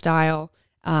lifestyle.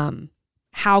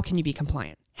 How can you be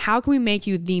compliant? How can we make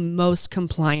you the most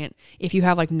compliant if you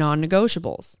have like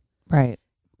non-negotiables? Right.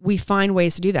 We find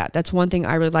ways to do that. That's one thing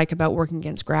I really like about Working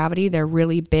Against Gravity. They're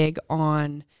really big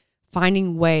on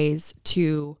finding ways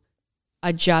to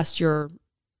adjust your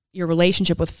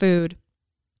relationship with food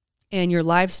and your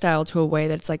lifestyle to a way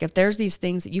that's like, if there's these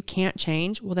things that you can't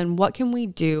change, well then what can we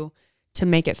do to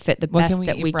make it fit the best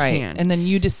that we can? And then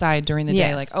you decide during the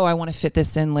day, like, I want to fit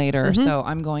this in later. So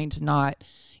I'm going to not,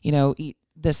 you know, eat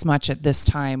this much at this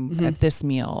time at this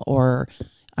meal, or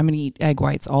I'm going to eat egg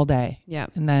whites all day. Yeah.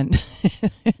 And then,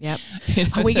 you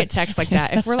know, we get texts like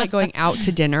that. If we're like going out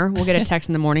to dinner, we'll get a text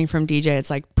in the morning from DJ. It's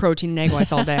like protein and egg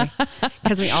whites all day.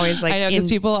 Cause we always like, I know, because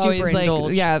people always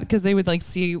indulge. Like, because they would like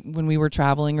see when we were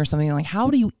traveling or something, like, how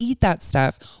do you eat that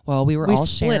stuff? Well, we all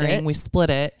sharing, we split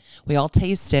it, we all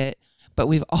taste it. But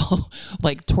we've all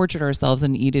like tortured ourselves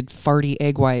and eated farty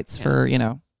egg whites for, you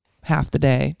know, half the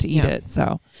day to eat it.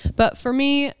 So, but for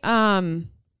me, if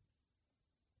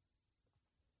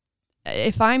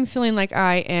I'm feeling like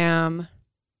I've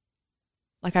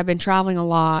been traveling a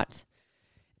lot,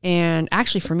 and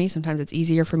actually for me, sometimes it's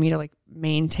easier for me to like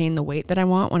maintain the weight that I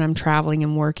want when I'm traveling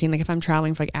and working. Like if I'm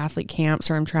traveling for like athlete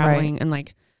camps, or I'm traveling and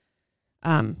like,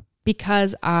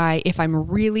 because if I'm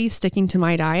really sticking to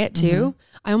my diet too,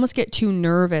 I almost get too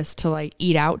nervous to like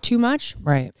eat out too much.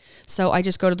 Right. So I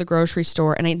just go to the grocery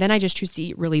store and then I just choose to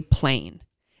eat really plain.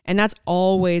 And that's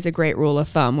always a great rule of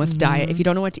thumb with diet. If you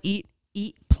don't know what to eat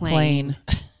plain.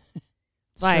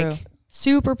 Like true.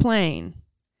 Super plain.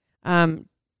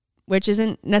 Which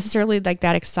isn't necessarily like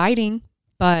that exciting,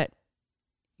 but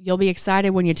you'll be excited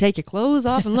when you take your clothes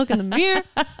off and look in the mirror.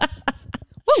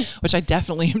 Woo! Which I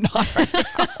definitely am not right now.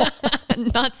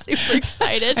 Not super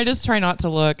excited. I just try not to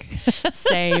look.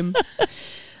 Same.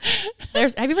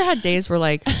 Have you ever had days where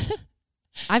like,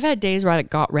 I've had days where I like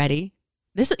got ready.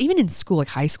 This even in school, like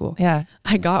high school. Yeah.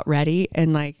 I got ready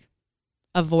and like,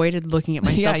 avoided looking at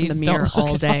myself in the mirror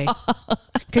all day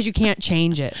because you can't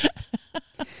change it.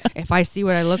 If I see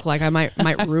what I look like, I might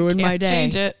ruin my day.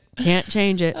 Change it. Can't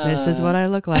change it. This is what I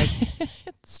look like.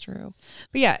 It's true.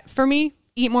 But yeah, for me,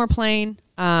 eat more plain,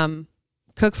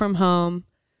 cook from home,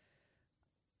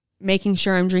 making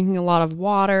sure I'm drinking a lot of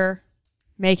water,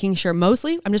 making sure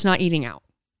mostly I'm just not eating out.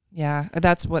 Yeah,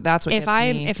 that's what gets me.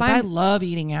 If I love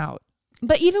eating out.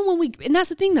 But even when and that's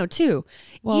the thing though too.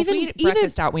 Well, if we eat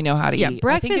breakfast out, we know how to eat. Yeah,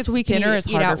 breakfast we can dinner is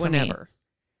harder out for whenever. Me.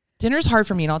 Dinner's hard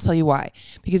for me, and I'll tell you why.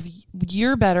 Because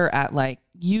you're better at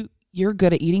you're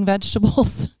good at eating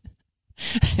vegetables.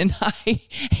 And I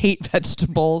hate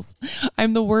vegetables.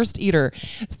 I'm the worst eater.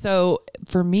 So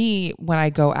for me, when I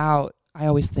go out, I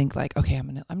always think like, okay,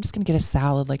 I'm just gonna get a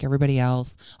salad like everybody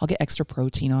else. I'll get extra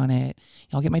protein on it.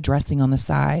 I'll get my dressing on the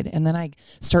side, and then I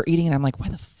start eating, and I'm like, why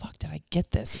the fuck did I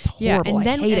get this? It's horrible. And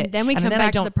then, I hate it. Then we come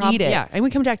back to the problem. Yeah, and we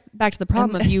come back to the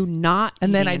problem of you not.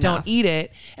 And then I enough. don't eat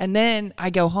it, and then I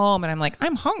go home, and I'm like,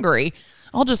 I'm hungry.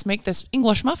 I'll just make this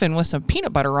English muffin with some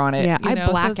peanut butter on it. Yeah, I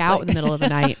black out in the middle of the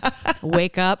night.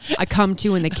 Wake up, I come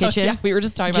to in the kitchen. Yeah, we were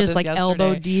just talking about this yesterday.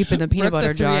 Elbow deep in the peanut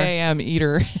butter jar. 3 a.m.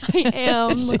 eater. I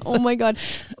am. Oh my God.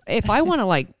 If I want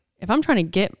to if I'm trying to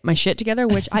get my shit together,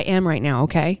 which I am right now,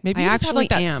 okay? Maybe I just have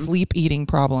that sleep eating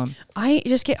problem. I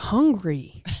just get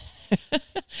hungry.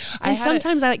 And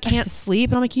sometimes I can't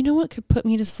sleep, and I'm like, you know what could put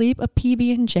me to sleep? A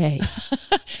PB&J.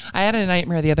 I had a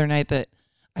nightmare the other night that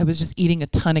I was just eating a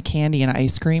ton of candy and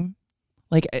ice cream.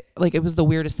 Like it was the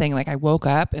weirdest thing. Like I woke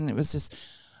up and it was just,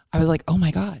 I was like, oh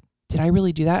my God, did I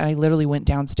really do that? And I literally went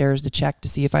downstairs to check to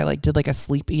see if I did a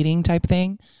sleep eating type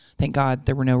thing. Thank God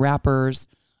there were no wrappers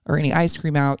or any ice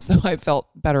cream out. So I felt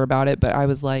better about it. But I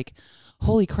was like,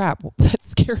 holy crap, that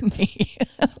scared me.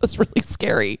 That was really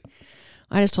scary.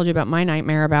 I just told you about my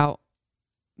nightmare about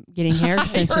getting hair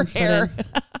extensions put in.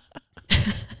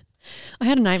 I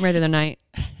had a nightmare the other night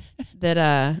that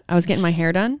I was getting my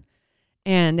hair done,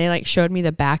 and they showed me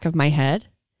the back of my head,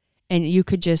 and you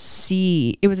could just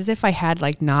see, it was as if I had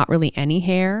not really any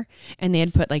hair, and they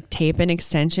had put tape and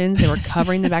extensions. They were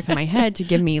covering the back of my head to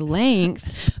give me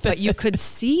length, but you could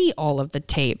see all of the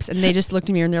tapes, and they just looked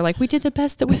at me and they're like, we did the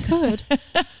best that we could.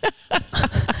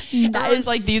 That is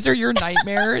these are your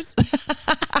nightmares.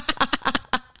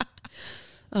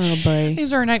 Oh boy.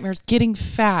 These are our nightmares, getting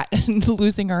fat and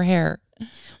losing our hair.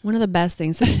 One of the best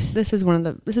things, this is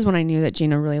when I knew that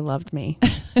Gina really loved me.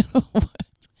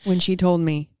 When she told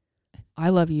me, I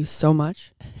love you so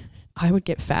much, I would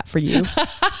get fat for you.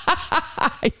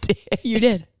 I did. You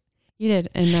did.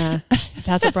 And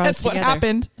that's what brought us together. That's what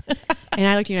happened. And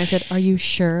I looked at you and I said, are you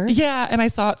sure? Yeah. And I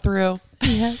saw it through.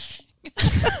 Yes.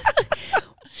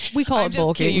 We call it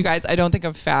bulking. Kidding, you guys. I don't think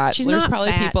I'm fat. There's probably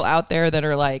fat. People out there that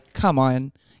are like, come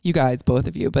on, you guys, both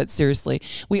of you. But seriously,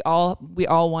 we all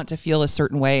want to feel a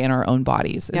certain way in our own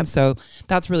bodies. And so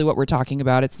that's really what we're talking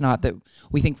about. It's not that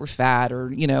we think we're fat,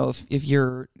 or, if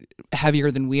you're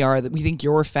heavier than we are, that we think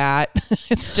you're fat.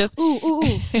 It's just,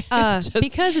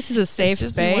 because this is a safe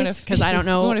space, because I don't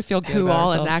know who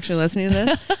all is actually listening to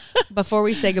this. Before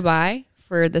we say goodbye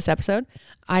for this episode,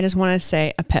 I just want to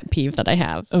say a pet peeve that I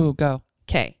have. Oh, go.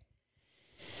 Okay.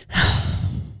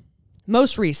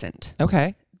 Most recent.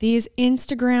 Okay. These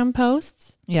Instagram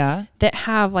posts. Yeah. That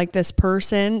have this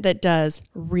person that does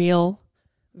real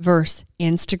versus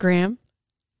Instagram.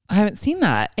 I haven't seen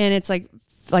that. And it's like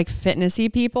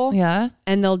fitnessy people. Yeah.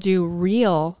 And they'll do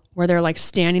real where they're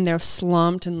standing there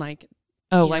slumped and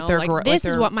this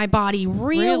is what my body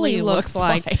really looks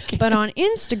like. But on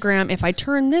Instagram, if I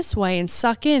turn this way and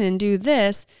suck in and do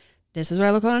this is what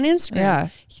I look like on Instagram. Yeah.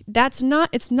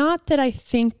 It's not that I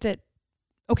think that,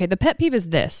 okay, the pet peeve is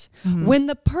this. Mm-hmm. When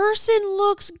the person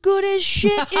looks good as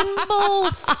shit in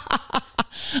both.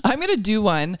 I'm going to do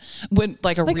one when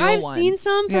a real one. I've seen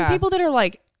some from people that are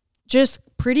just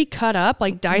pretty cut up,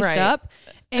 diced up,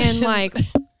 and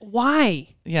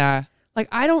why? Yeah.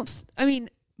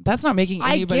 That's not making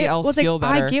anybody else feel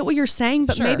better. I get what you're saying,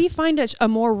 but maybe find a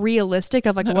more realistic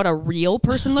of what a real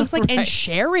person looks like and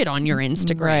share it on your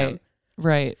Instagram.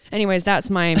 Right. Anyways, that's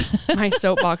my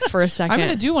soapbox for a second. I'm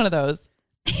going to do one of those.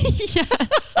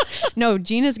 Yes. No,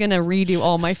 Gina's going to redo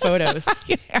all my photos.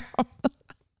 Yeah.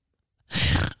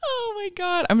 Oh my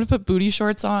God. I'm going to put booty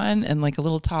shorts on and a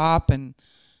little top and,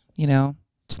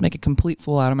 just make a complete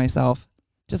fool out of myself.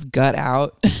 Just gut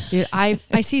out. Dude, I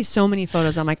see so many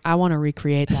photos. I'm like, I want to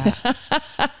recreate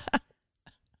that.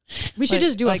 We should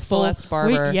just do a full Celeste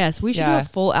Barber. We should do a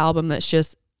full album that's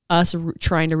just us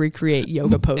trying to recreate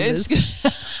yoga poses.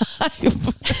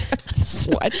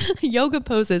 What? Yoga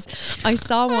poses. I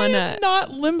saw one.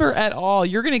 Not limber at all.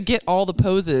 You're going to get all the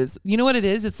poses. You know what it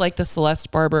is? It's like the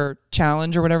Celeste Barber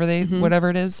challenge or whatever whatever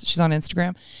it is. She's on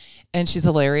Instagram and she's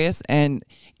hilarious. And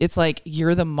it's like,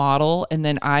 you're the model. And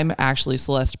then I'm actually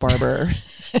Celeste Barber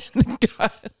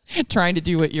trying to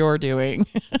do what you're doing.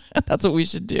 That's what we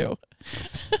should do.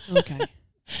 Okay.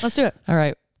 Let's do it. All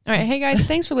right. All right. Hey guys,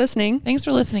 thanks for listening. Thanks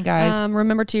for listening, guys.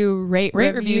 Remember to rate,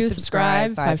 review,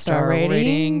 subscribe, 5-star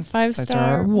rating,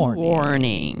 5-star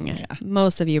warning. Yeah.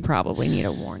 Most of you probably need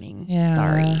a warning.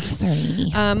 Yeah.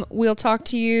 Sorry. We'll talk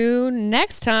to you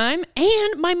next time.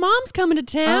 And my mom's coming to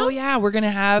town. Oh yeah, we're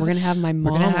gonna have my mom.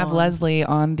 We're gonna have Leslie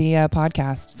on the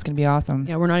podcast. It's gonna be awesome.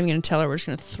 Yeah, we're not even gonna tell her. We're just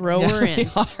gonna throw her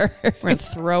in. We're gonna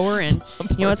throw her in.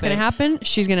 You know what's gonna happen?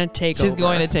 She's gonna take over. She's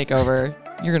going to take over.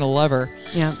 You're going to love her.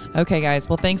 Yeah. Okay, guys.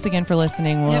 Well, thanks again for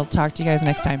listening. We'll talk to you guys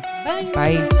next time. Bye.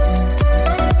 Bye.